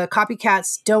of the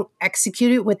copycats don't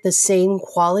execute it with the same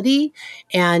quality.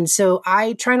 And so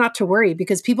I try not to worry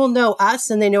because people know us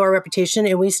and they know our reputation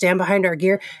and we stand behind our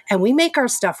gear and we make our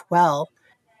stuff well.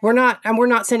 We're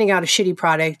not sending out a shitty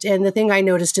product. And the thing I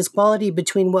noticed is quality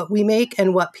between what we make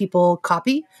and what people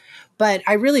copy. But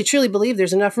I really, truly believe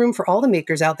there's enough room for all the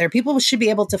makers out there. People should be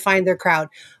able to find their crowd.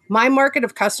 My market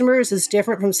of customers is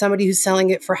different from somebody who's selling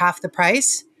it for half the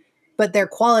price, but their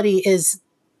quality is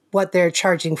what they're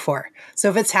charging for. So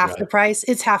if it's half the price,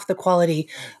 it's half the quality.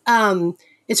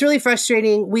 It's really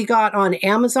frustrating. We got on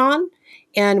Amazon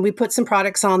and we put some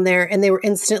products on there and they were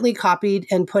instantly copied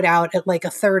and put out at like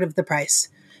a third of the price.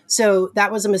 So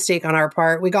that was a mistake on our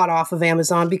part. We got off of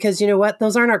Amazon because you know what?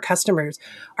 Those aren't our customers.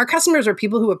 Our customers are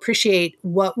people who appreciate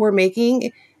what we're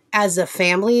making as a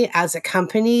family, as a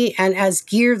company, and as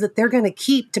gear that they're going to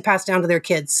keep to pass down to their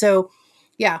kids. So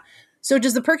yeah. So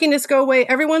does the perkiness go away?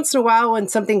 Every once in a while when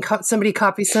somebody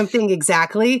copies something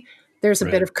exactly, there's a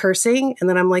bit of cursing. And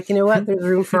then I'm like, you know what? There's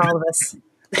room for all of us.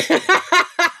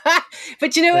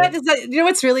 But you know what? You know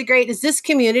what's really great is this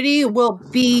community will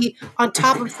be on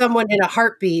top of someone in a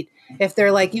heartbeat. If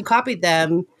they're like, you copied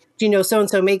them,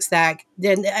 so-and-so makes that.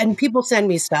 And people send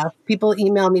me stuff. People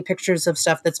email me pictures of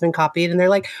stuff that's been copied. And they're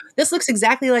like, this looks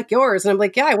exactly like yours. And I'm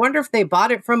like, yeah, I wonder if they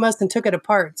bought it from us and took it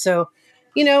apart. So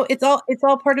it's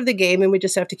all part of the game, and we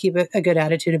just have to keep a good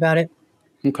attitude about it.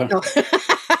 Okay.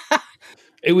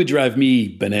 It would drive me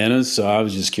bananas, so I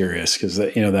was just curious because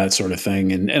that sort of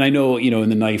thing, and I know in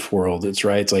the knife world, it's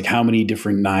like how many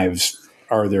different knives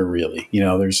are there really?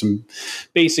 There's some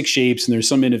basic shapes and there's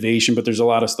some innovation, but there's a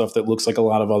lot of stuff that looks like a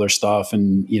lot of other stuff,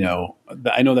 and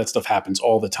I know that stuff happens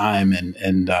all the time, and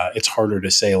it's harder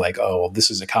to say like, oh, well, this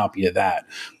is a copy of that.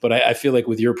 But I feel like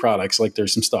with your products, like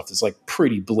there's some stuff that's like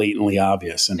pretty blatantly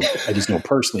obvious, and I just know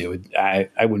personally, I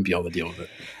wouldn't be able to deal with it.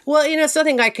 Well, it's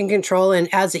something I can control, and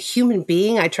as a human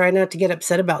being, I try not to get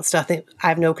upset about stuff that I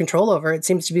have no control over. It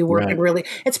seems to be working really.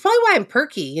 It's probably why I'm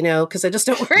perky, because I just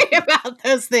don't worry about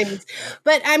those things.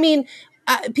 But I mean,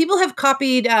 people have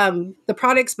copied the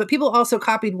products, but people also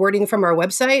copied wording from our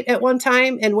website at one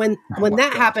time. And when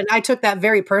that happened, I took that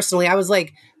very personally. I was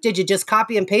like, did you just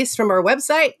copy and paste from our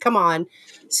website? Come on.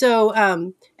 So,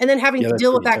 and then having to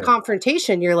deal with that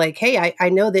confrontation, you're like, hey, I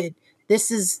know that this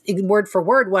is word for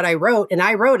word what I wrote, and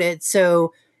I wrote it,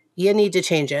 so you need to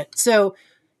change it. So,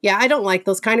 yeah, I don't like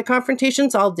those kind of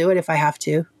confrontations. I'll do it if I have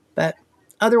to. But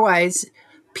otherwise,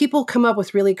 people come up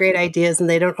with really great ideas, and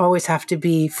they don't always have to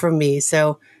be from me.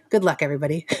 So good luck,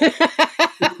 everybody.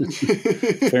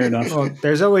 Fair enough. Well,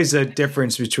 there's always a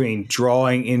difference between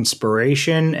drawing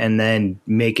inspiration and then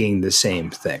making the same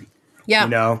thing.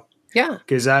 Yeah. Yeah.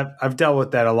 Because I've dealt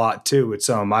with that a lot too with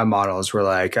some of my models where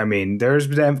there's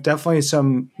definitely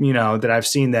some, that I've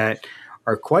seen that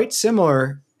are quite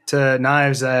similar to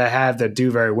knives that I have that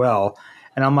do very well.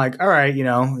 And I'm like, all right,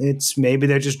 it's maybe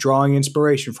they're just drawing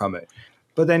inspiration from it.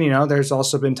 But then, there's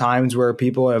also been times where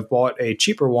people have bought a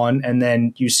cheaper one and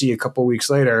then you see a couple weeks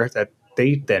later that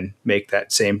they then make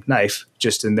that same knife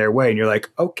just in their way. And you're like,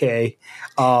 okay,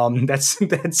 that's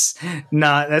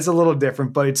a little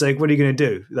different, but it's like, what are you going to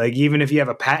do? Like, even if you have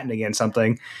a patent against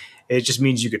something, it just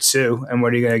means you could sue. And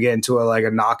what are you going to get into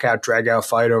a knockout, drag out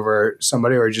fight over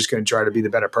somebody, or are you just going to try to be the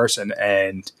better person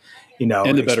and,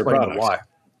 and the better product. Why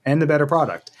and the better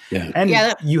product. Yeah. And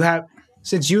you have,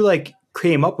 since you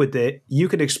came up with it, you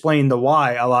could explain the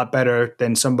why a lot better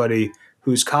than somebody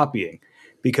who's copying,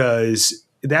 because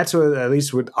that's what, at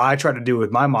least what I try to do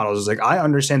with my models, is I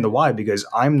understand the why because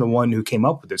I'm the one who came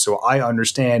up with it. So I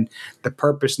understand the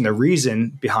purpose and the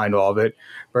reason behind all of it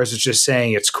versus just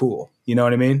saying it's cool. You know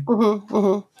what I mean? Mm-hmm,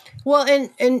 mm-hmm. Well,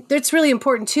 and that's really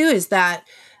important too, is that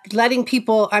letting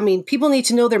people need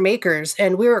to know their makers.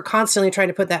 And we were constantly trying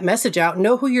to put that message out,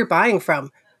 know who you're buying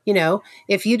from.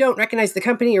 If you don't recognize the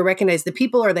company or recognize the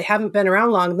people, or they haven't been around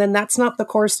long, then that's not the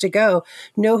course to go.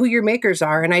 Know who your makers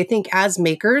are. And I think as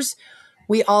makers,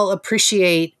 we all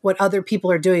appreciate what other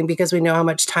people are doing because we know how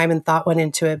much time and thought went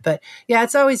into it. But yeah,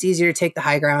 it's always easier to take the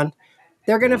high ground.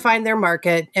 They're going to find their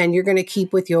market and you're going to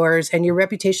keep with yours, and your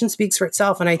reputation speaks for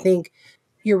itself. And I think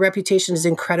your reputation is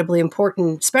incredibly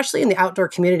important, especially in the outdoor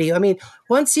community. I mean,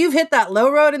 once you've hit that low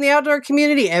road in the outdoor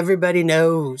community, everybody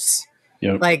knows.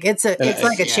 Yep. Like it's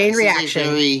like a chain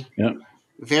reaction.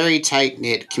 Very tight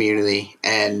knit community,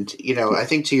 and I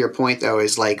think to your point though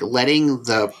is like letting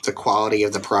the quality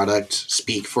of the product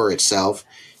speak for itself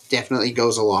definitely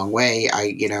goes a long way.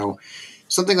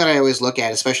 Something that I always look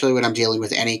at, especially when I'm dealing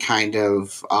with any kind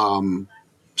of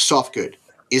soft good,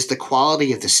 is the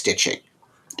quality of the stitching.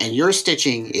 And your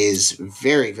stitching is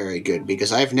very, very good,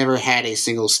 because I've never had a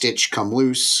single stitch come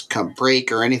loose, come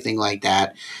break, or anything like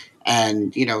that.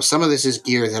 And some of this is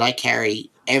gear that I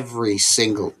carry every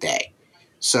single day.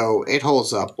 So it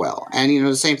holds up well. And,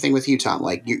 the same thing with you, Tom.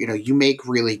 Like, you make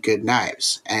really good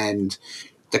knives, and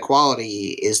the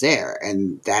quality is there,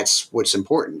 and that's what's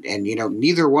important. And,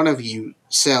 neither one of you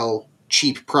sell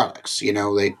cheap products.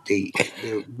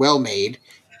 They're well made,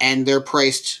 and they're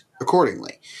priced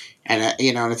accordingly. And,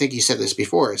 and I think you said this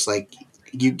before, it's like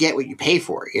you get what you pay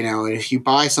for, and if you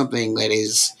buy something that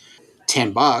is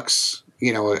 $10,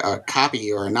 a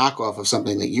copy or a knockoff of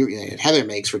something that Heather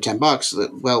makes for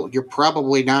 $10, well, you're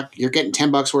probably you're getting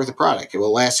 $10 worth of product. It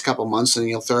will last a couple months, and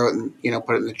you'll throw it and,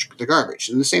 put it in the garbage.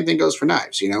 And the same thing goes for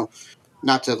knives,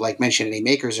 not to like mention any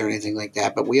makers or anything like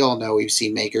that, but we all know we've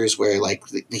seen makers where like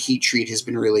the heat treat has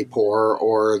been really poor,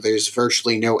 or there's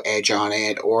virtually no edge on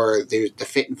it, or the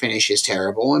fit and finish is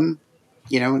terrible. And,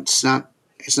 it's not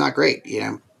great,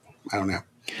 I don't know.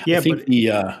 Yeah, I think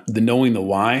the knowing the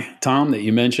why, Tom, that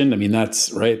you mentioned, I mean,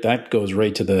 that's right. That goes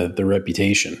right to the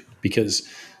reputation, because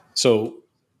you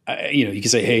can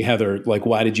say, hey, Heather, like,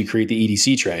 why did you create the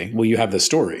EDC tray? Well, you have the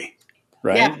story,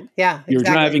 right? Yeah. Exactly. You're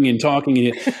driving and talking, and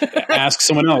you ask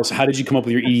someone else, how did you come up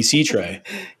with your EDC tray?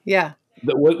 Yeah.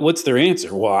 What's their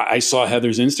answer? Well, I saw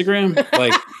Heather's Instagram.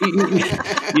 Like,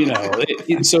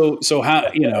 so how,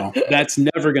 that's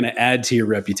never going to add to your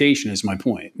reputation, is my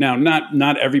point. Now,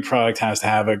 not every product has to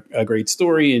have a great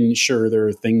story, and sure, there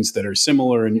are things that are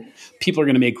similar, and people are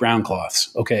going to make ground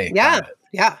cloths. Okay. Yeah.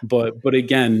 Yeah. But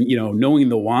again, knowing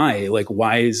the why, like,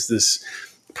 why is this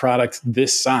product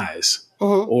this size?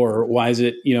 Or why is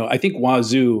it, I think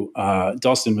Wazoo,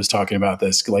 Dustin was talking about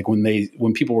this, like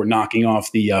when people were knocking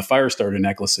off the fire starter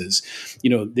necklaces,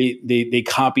 they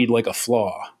copied like a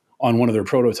flaw on one of their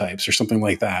prototypes or something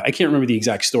like that. I can't remember the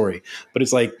exact story, but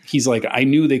it's like, he's like, I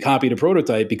knew they copied a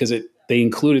prototype because they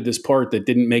included this part that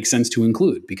didn't make sense to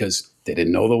include because they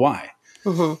didn't know the why.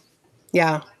 Mm-hmm.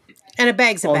 Yeah. And a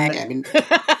bag's a bag. I mean,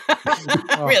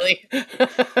 really.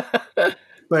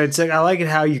 But it's like, I like it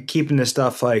how you're keeping this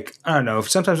stuff, like, I don't know,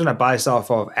 sometimes when I buy stuff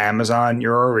off Amazon,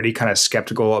 you're already kind of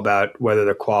skeptical about whether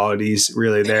the quality's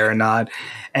really there or not.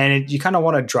 And you kind of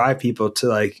want to drive people to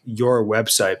like your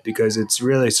website, because it's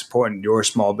really supporting your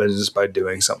small business by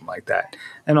doing something like that.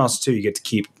 And also too, you get to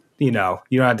keep, you don't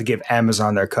have to give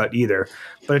Amazon their cut either.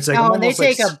 But it's like, and they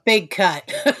take a big cut.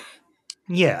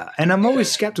 Yeah, and I'm always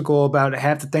skeptical about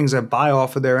half the things I buy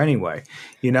off of there anyway,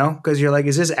 because you're like,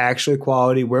 is this actually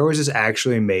quality? Where was this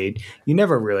actually made? You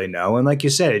never really know. And like you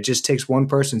said, it just takes one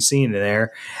person seeing it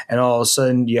there, and all of a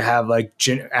sudden you have like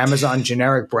Amazon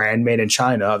generic brand made in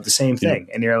China of the same thing.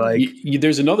 And you're like...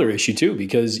 There's another issue too,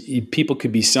 because people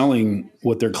could be selling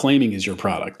what they're claiming is your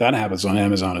product. That happens on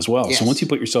Amazon as well. Yes. So once you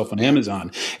put yourself on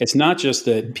Amazon, it's not just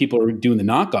that people are doing the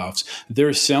knockoffs.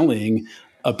 They're selling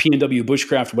a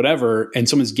Pnwbushcraft, whatever, and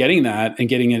someone's getting that and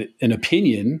getting an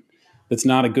opinion that's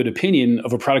not a good opinion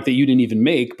of a product that you didn't even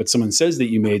make, but someone says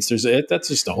that you made. So that's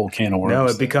just a whole can of worms. No,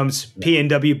 it becomes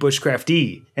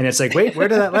Pnwbushcraft, and it's like, wait, where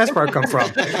did that last part come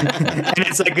from? And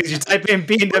it's like, because you type in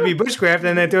Pnwbushcraft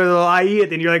and then throw a little IE,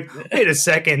 and then you're like, wait a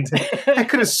second, I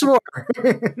could have swore.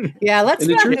 Yeah, let's.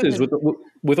 And the truth is,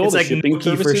 with all the like shipping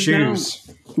Nike for shoes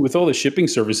now, with all the shipping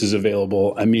services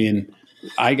available, I mean,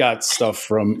 I got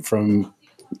stuff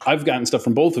I've gotten stuff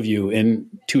from both of you in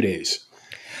 2 days.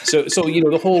 So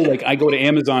the whole, like, I go to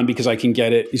Amazon because I can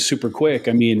get it super quick.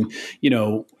 I mean,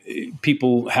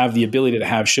 people have the ability to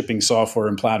have shipping software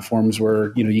and platforms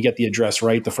where, you get the address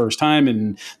right the first time,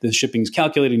 and the shipping's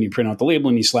calculated, and you print out the label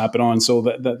and you slap it on. So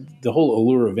that the whole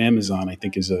allure of Amazon, I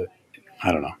think, is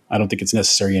I don't know. I don't think it's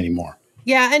necessary anymore.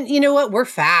 Yeah, and you know what? We're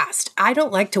fast. I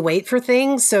don't like to wait for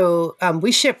things, so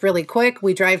we ship really quick.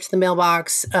 We drive to the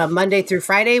mailbox Monday through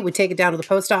Friday. We take it down to the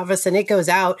post office, and it goes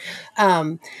out.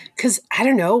 Because I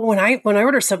don't know, when I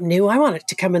order something new, I want it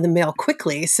to come in the mail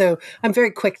quickly. So I'm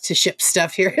very quick to ship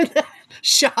stuff here in the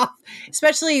shop.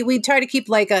 Especially, we try to keep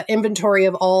like an inventory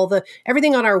of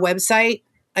everything on our website.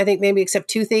 I think maybe except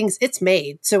 2 things, it's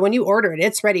made. So when you order it,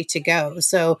 it's ready to go.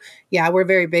 So yeah, we're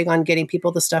very big on getting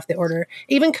people the stuff they order.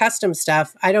 Even custom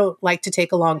stuff. I don't like to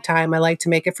take a long time. I like to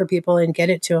make it for people and get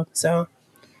it to them. So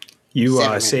You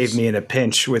 7 saved minutes. me in a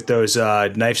pinch with those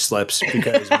knife slips,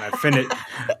 because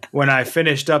when I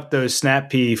finished up those Snap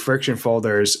Pea friction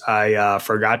folders, I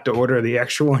forgot to order the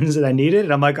extra ones that I needed,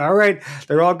 and I'm like, all right,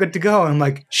 they're all good to go. And I'm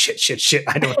like, shit,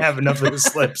 I don't have enough of the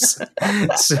slips.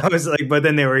 So I was like, but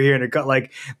then they were here and it got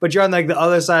like, but you're on like the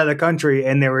other side of the country,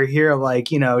 and they were here like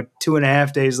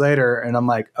 2.5 days later, and I'm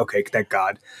like, okay, thank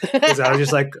God, because I was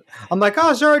just like, I'm like,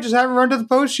 oh sorry, I just haven't run to the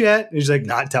post yet. And he's like,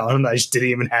 not telling him I just didn't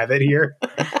even have it here.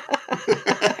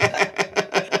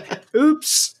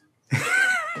 Oops.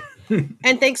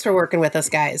 and thanks for working with us,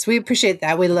 guys. We appreciate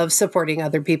that. We love supporting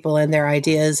other people and their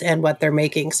ideas and what they're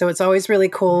making. So it's always really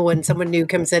cool when someone new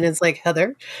comes in and is like,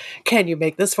 Heather, can you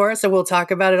make this for us? And we'll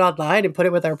talk about it online and put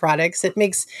it with our products. It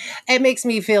makes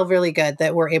me feel really good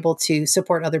that we're able to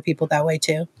support other people that way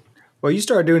too. Well, you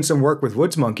started doing some work with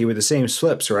Woods Monkey with the same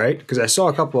slips, right? Because I saw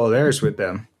a couple of theirs with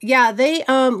them. Yeah, they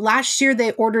last year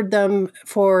they ordered them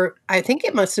for, I think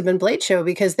it must have been Blade Show,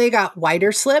 because they got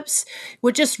wider slips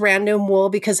with just random wool,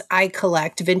 because I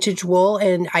collect vintage wool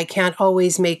and I can't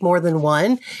always make more than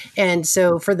one. And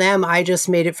so for them, I just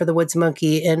made it for the Woods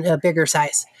Monkey in a bigger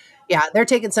size. Yeah, they're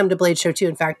taking some to Blade Show too.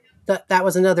 In fact, that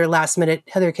was another last minute,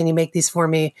 Heather, can you make these for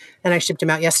me? And I shipped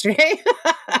them out yesterday.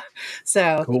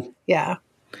 So Cool. yeah.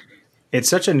 It's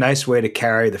such a nice way to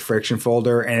carry the friction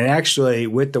folder, and it actually,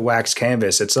 with the wax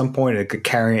canvas, at some point it could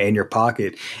carry it in your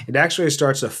pocket. It actually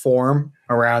starts to form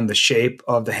around the shape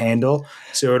of the handle,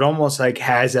 so it almost like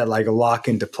has that like a lock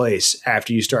into place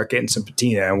after you start getting some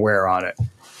patina and wear on it.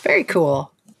 Very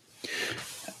cool.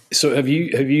 So have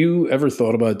you ever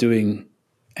thought about doing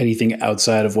anything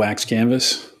outside of wax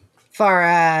canvas? Far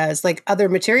as like other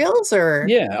materials or?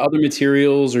 Yeah, other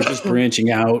materials, or just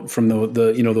branching out from the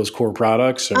those core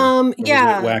products. Or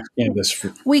Yeah. is it wax canvas.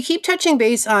 We keep touching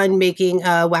base on making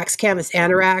a wax canvas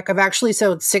anorak. I've actually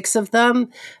sewed 6 of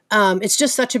them. It's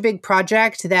just such a big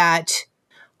project that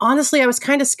honestly I was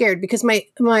kind of scared, because my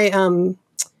I don't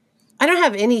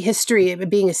have any history of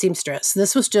being a seamstress.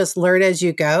 This was just learn as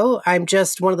you go. I'm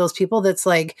just one of those people that's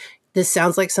like, this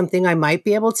sounds like something I might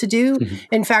be able to do. Mm-hmm.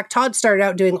 In fact, Todd started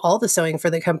out doing all the sewing for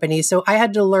the company. So I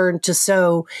had to learn to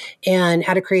sew and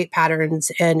how to create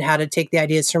patterns and how to take the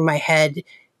ideas from my head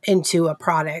into a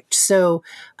product. So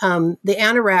the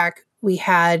anorak, we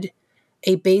had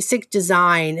a basic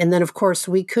design. And then, of course,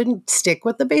 we couldn't stick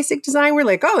with the basic design. We're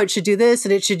like, oh, it should do this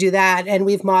and it should do that. And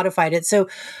we've modified it. So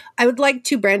I would like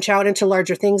to branch out into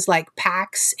larger things like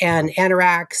packs and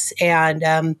anoraks. And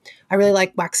I really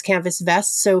like wax canvas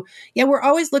vests. So yeah, we're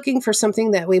always looking for something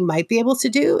that we might be able to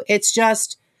do. It's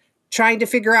just trying to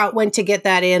figure out when to get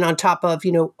that in on top of,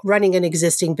 running an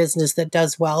existing business that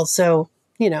does well. So,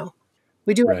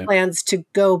 we do have plans to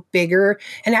go bigger.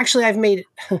 And actually I've made...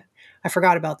 I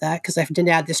forgot about that because I didn't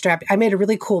add the strap. I made a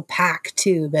really cool pack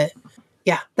too, but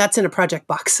yeah, that's in a project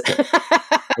box.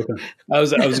 Okay. I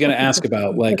was going to ask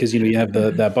about because you have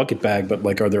that bucket bag, but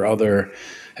are there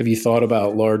have you thought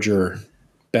about larger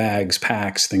bags,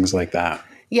 packs, things like that?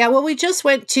 Yeah, well, we just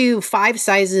went to 5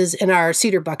 sizes in our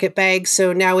cedar bucket bag.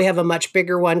 So now we have a much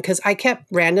bigger one, because I kept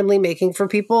randomly making for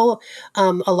people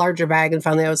a larger bag. And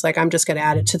finally I was like, I'm just going to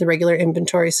add it to the regular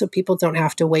inventory so people don't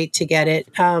have to wait to get it.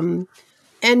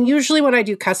 And usually when I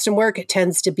do custom work, it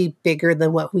tends to be bigger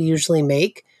than what we usually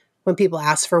make when people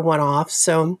ask for one-off.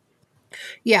 So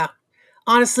yeah,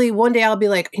 honestly, one day I'll be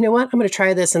like, you know what? I'm going to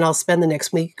try this, and I'll spend the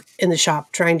next week in the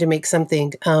shop trying to make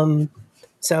something.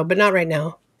 But not right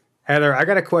now. Heather, I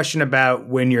got a question about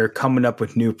when you're coming up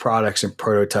with new products and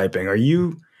prototyping. Are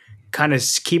you kind of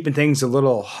keeping things a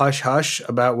little hush-hush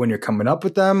about when you're coming up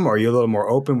with them? Or are you a little more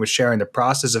open with sharing the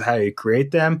process of how you create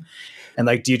them? And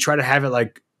do you try to have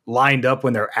it lined up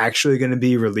when they're actually going to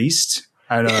be released?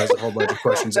 I know that's a whole bunch of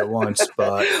questions at once,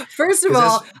 but first of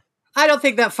all, I don't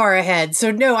think that far ahead.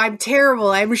 So no, I'm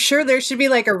terrible. I'm sure there should be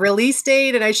a release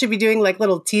date and I should be doing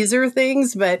little teaser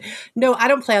things, but no, I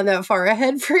don't plan that far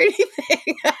ahead for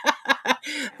anything.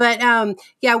 But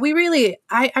yeah,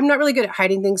 I'm not really good at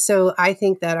hiding things. So I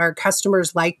think that our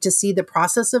customers like to see the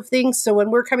process of things. So when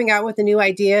we're coming out with a new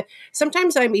idea,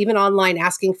 sometimes I'm even online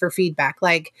asking for feedback.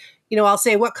 I'll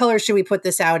say, what color should we put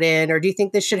this out in? Or do you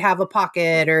think this should have a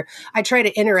pocket? Or I try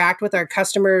to interact with our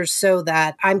customers so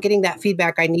that I'm getting that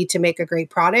feedback I need to make a great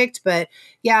product. But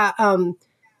yeah, I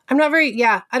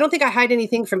don't think I hide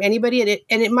anything from anybody,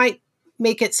 and it might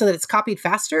make it so that it's copied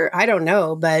faster. I don't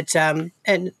know. But,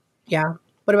 and yeah.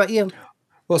 What about you?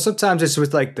 Well, sometimes it's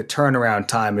with like the turnaround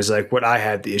time is like what I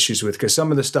had the issues with, because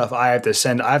some of the stuff I have to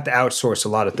outsource a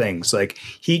lot of things, like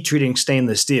heat treating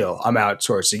stainless steel. I'm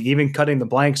outsourcing, even cutting the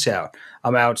blanks out.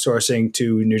 I'm outsourcing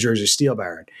to New Jersey Steel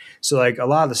Baron. So like a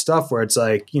lot of the stuff where it's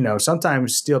like, you know,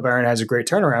 sometimes Steel Baron has a great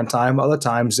turnaround time. Other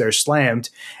times they're slammed,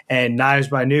 and Knives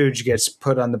by Nuge gets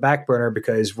put on the back burner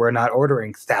because we're not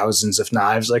ordering thousands of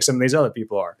knives like some of these other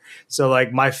people are. So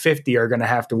like my 50 are going to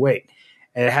have to wait.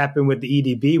 And it happened with the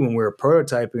EDB when we were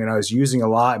prototyping, and I was using a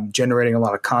lot and generating a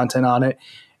lot of content on it.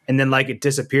 And then like it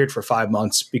disappeared for 5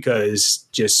 months because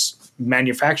just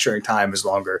manufacturing time is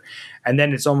longer. And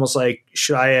then it's almost like,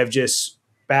 should I have just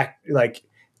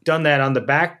done that on the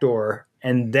back door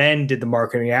and then did the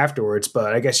marketing afterwards?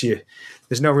 But I guess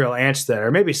there's no real answer to that.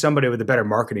 Or maybe somebody with a better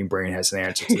marketing brain has an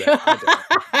answer to that. I don't.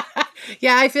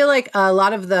 Yeah, I feel like a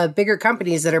lot of the bigger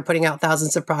companies that are putting out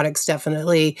thousands of products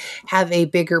definitely have a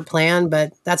bigger plan,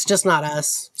 but that's just not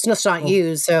us. It's just not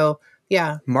you. So,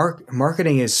 yeah.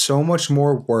 Marketing is so much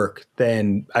more work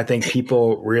than I think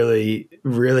people really,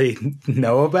 really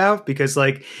know about, because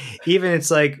like, even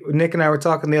it's like Nick and I were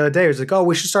talking the other day, it was like, oh,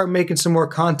 we should start making some more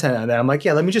content on that. I'm like,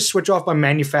 yeah, let me just switch off my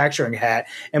manufacturing hat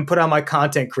and put on my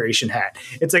content creation hat.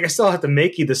 It's like, I still have to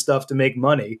make you the stuff to make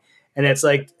money. And it's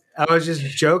like, I was just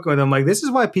joking with them, like, this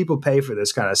is why people pay for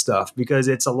this kind of stuff, because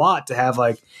it's a lot to have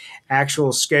like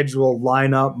actual schedule,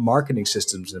 lineup, marketing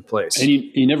systems in place. And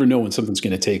you never know when something's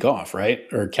going to take off, right?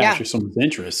 Or capture someone's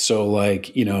interest. So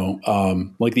like, you know,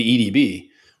 like the EDB,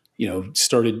 you know,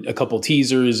 started a couple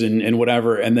teasers and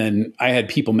whatever. And then I had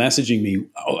people messaging me,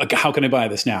 oh, like, how can I buy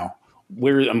this now?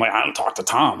 I'm like, I don't talk to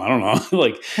Tom. I don't know.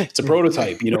 Like, it's a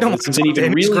prototype, you know, it isn't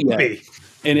even really yet.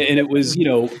 And it was, you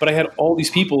know, but I had all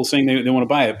these people saying they want to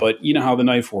buy it. But you know how the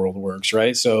knife world works,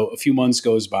 right? So a few months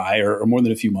goes by or more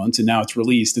than a few months, and now it's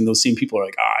released. And those same people are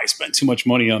like, I spent too much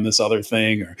money on this other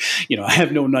thing, or, you know, I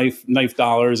have no knife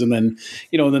dollars. And then,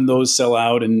 you know, then those sell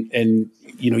out and,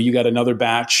 you know, you got another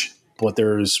batch, but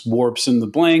there's warps in the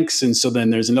blanks. And so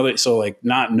then there's another. So like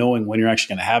not knowing when you're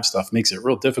actually going to have stuff makes it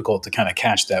real difficult to kind of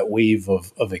catch that wave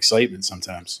of excitement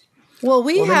sometimes. Well,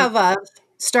 we have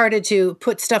started to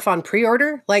put stuff on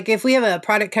pre-order. Like if we have a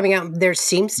product coming out, there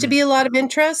seems to be a lot of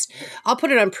interest, I'll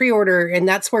put it on pre-order, and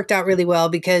that's worked out really well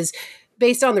because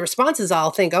based on the responses,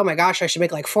 I'll think, oh my gosh, I should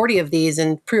make like 40 of these,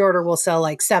 and pre-order will sell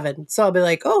like 7. So I'll be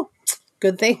like, oh,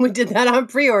 good thing we did that on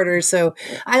pre-order. So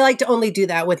I like to only do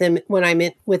that when I'm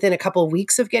within a couple of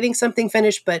weeks of getting something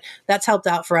finished, but that's helped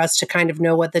out for us to kind of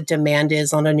know what the demand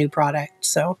is on a new product.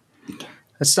 So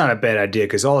that's not a bad idea,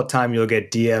 because all the time you'll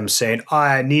get DMs saying, oh,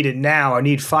 I need it now. I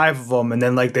need 5 of them. And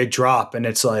then like they drop and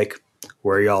it's like,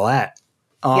 where are y'all at?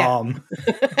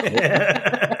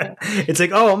 It's like,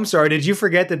 oh, I'm sorry. Did you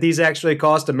forget that these actually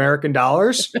cost American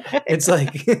dollars? It's like,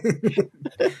 it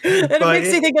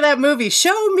makes me think of that movie,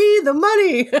 Show Me the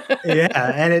Money.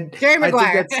 Yeah. And Jerry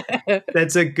Maguire. I think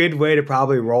that's a good way to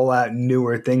probably roll out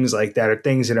newer things like that, or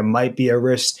things that it might be a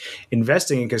risk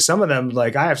investing in. Because some of them,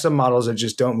 like I have some models that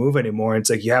just don't move anymore.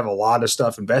 It's like you have a lot of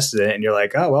stuff invested in it and you're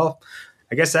like, oh, well,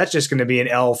 I guess that's just going to be an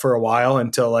L for a while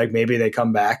until like maybe they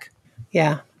come back.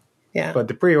 Yeah. Yeah. But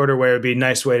the pre-order way would be a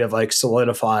nice way of like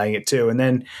solidifying it too. And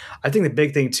then I think the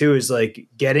big thing too is like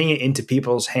getting it into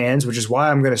people's hands, which is why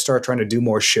I'm going to start trying to do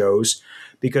more shows,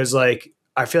 because like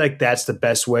I feel like that's the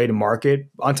best way to market,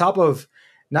 on top of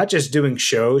not just doing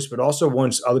shows, but also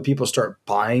once other people start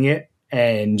buying it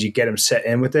and you get them set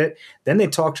in with it, then they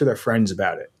talk to their friends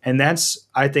about it. And that's,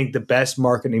 I think, the best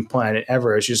marketing plan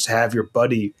ever, is just to have your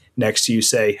buddy next to you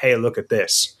say, hey, look at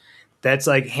this. That's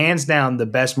like hands down the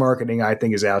best marketing I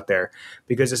think is out there,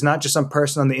 because it's not just some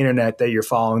person on the internet that you're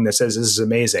following that says this is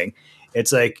amazing.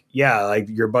 It's like, yeah, like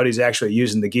your buddy's actually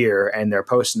using the gear and they're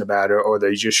posting about it, or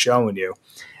they're just showing you.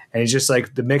 And it's just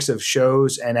like the mix of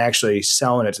shows and actually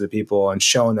selling it to the people and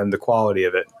showing them the quality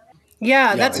of it.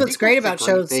 Yeah, that's what's great about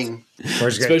shows.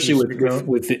 Especially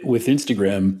with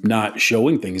Instagram not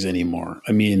showing things anymore.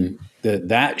 I mean,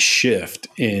 that shift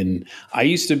in, I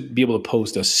used to be able to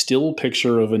post a still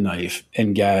picture of a knife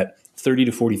and get 30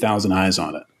 to 40,000 eyes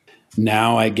on it.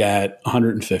 Now I get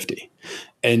 150.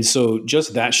 And so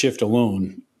just that shift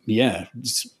alone,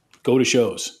 just go to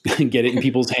shows and get it in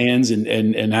people's hands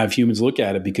and have humans look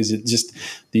at it, because it just,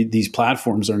 these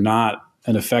platforms are not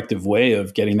an effective way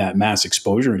of getting that mass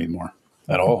exposure anymore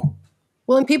at all.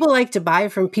 Well, and people like to buy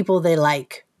from people they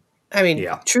like. I mean,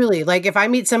 truly, like if I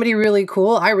meet somebody really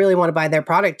cool, I really want to buy their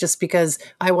product just because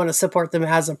I want to support them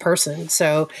as a person.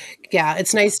 So yeah,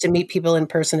 it's nice to meet people in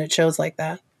person at shows like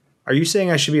that. Are you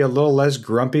saying I should be a little less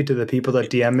grumpy to the people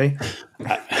that DM me?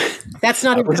 That's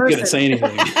not in person. I wasn't going to say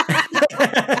anything.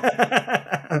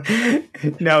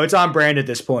 No, it's on brand at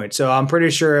this point. So I'm pretty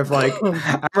sure if like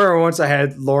I remember once I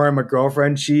had Laura, my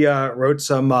girlfriend, she wrote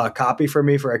some copy for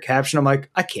me for a caption. I'm like,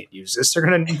 I can't use this. They're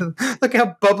gonna look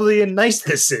how bubbly and nice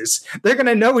this is. They're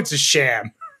gonna know it's a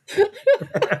sham.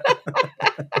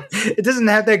 It doesn't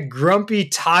have that grumpy,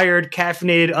 tired,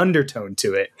 caffeinated undertone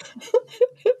to it.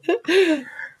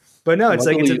 But no, it's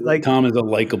like Tom is a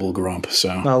likable grump, so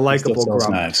a likable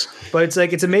grump. Nice. But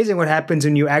it's amazing what happens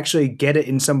when you actually get it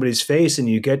in somebody's face and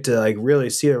you get to like really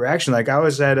see the reaction. Like I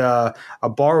was at a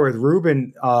bar with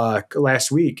Ruben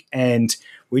last week, and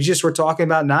we just were talking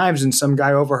about knives, and some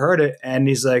guy overheard it, and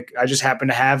he's like, "I just happen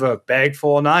to have a bag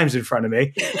full of knives in front of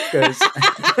me because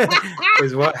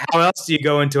how else do you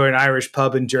go into an Irish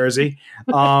pub in Jersey?"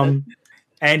 And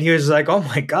he was like, "Oh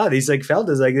my god!" He's like,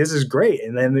 "Felt is like this is great,"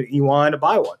 and then he wanted to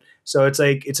buy one. So it's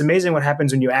like it's amazing what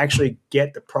happens when you actually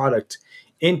get the product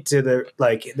into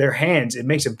their hands. It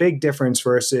makes a big difference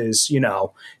versus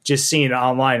just seeing it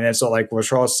online. And that's all like we're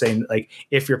all saying, like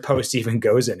if your post even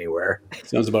goes anywhere.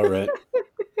 Sounds about right.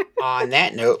 On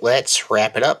that note, let's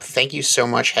wrap it up. Thank you so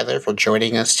much, Heather, for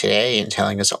joining us today and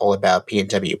telling us all about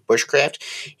Pnwbushcraft.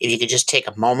 If you could just take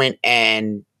a moment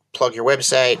and plug your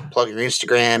website, plug your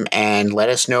Instagram, and let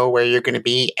us know where you're going to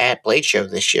be at Blade Show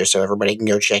this year so everybody can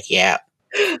go check you out.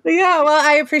 Yeah, well,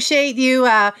 I appreciate you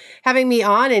having me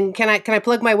on. And can I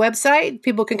plug my website?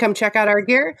 People can come check out our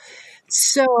gear.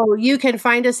 So you can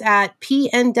find us at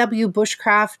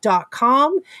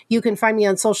pnwbushcraft.com. You can find me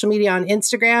on social media on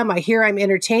Instagram. I hear I'm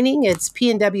entertaining. It's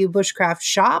PNW Bushcraft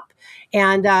Shop.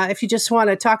 And if you just want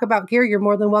to talk about gear, you're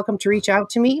more than welcome to reach out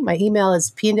to me. My email is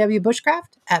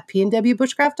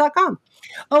pnwbushcraft@pnwbushcraft.com.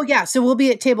 Oh, yeah. So we'll be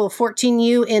at table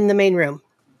 14U in the main room.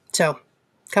 So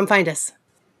come find us.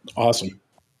 Awesome.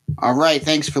 All right.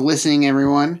 Thanks for listening,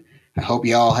 everyone. I hope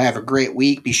you all have a great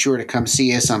week. Be sure to come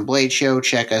see us on Blade Show.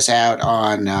 Check us out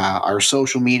on our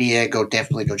social media.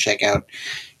 Definitely go check out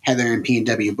Heather and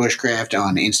Pnw Bushcraft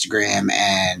on Instagram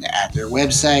and at their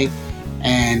website.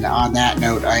 And on that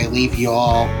note, I leave you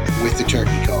all with the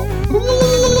turkey call.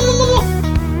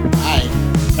 Bye.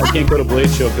 I can't go to Blade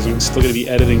Show because I'm still going to be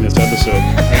editing this episode.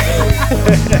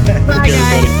 Bye,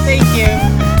 guys. Thank you.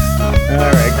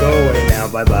 All right, go away now.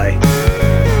 Bye-bye.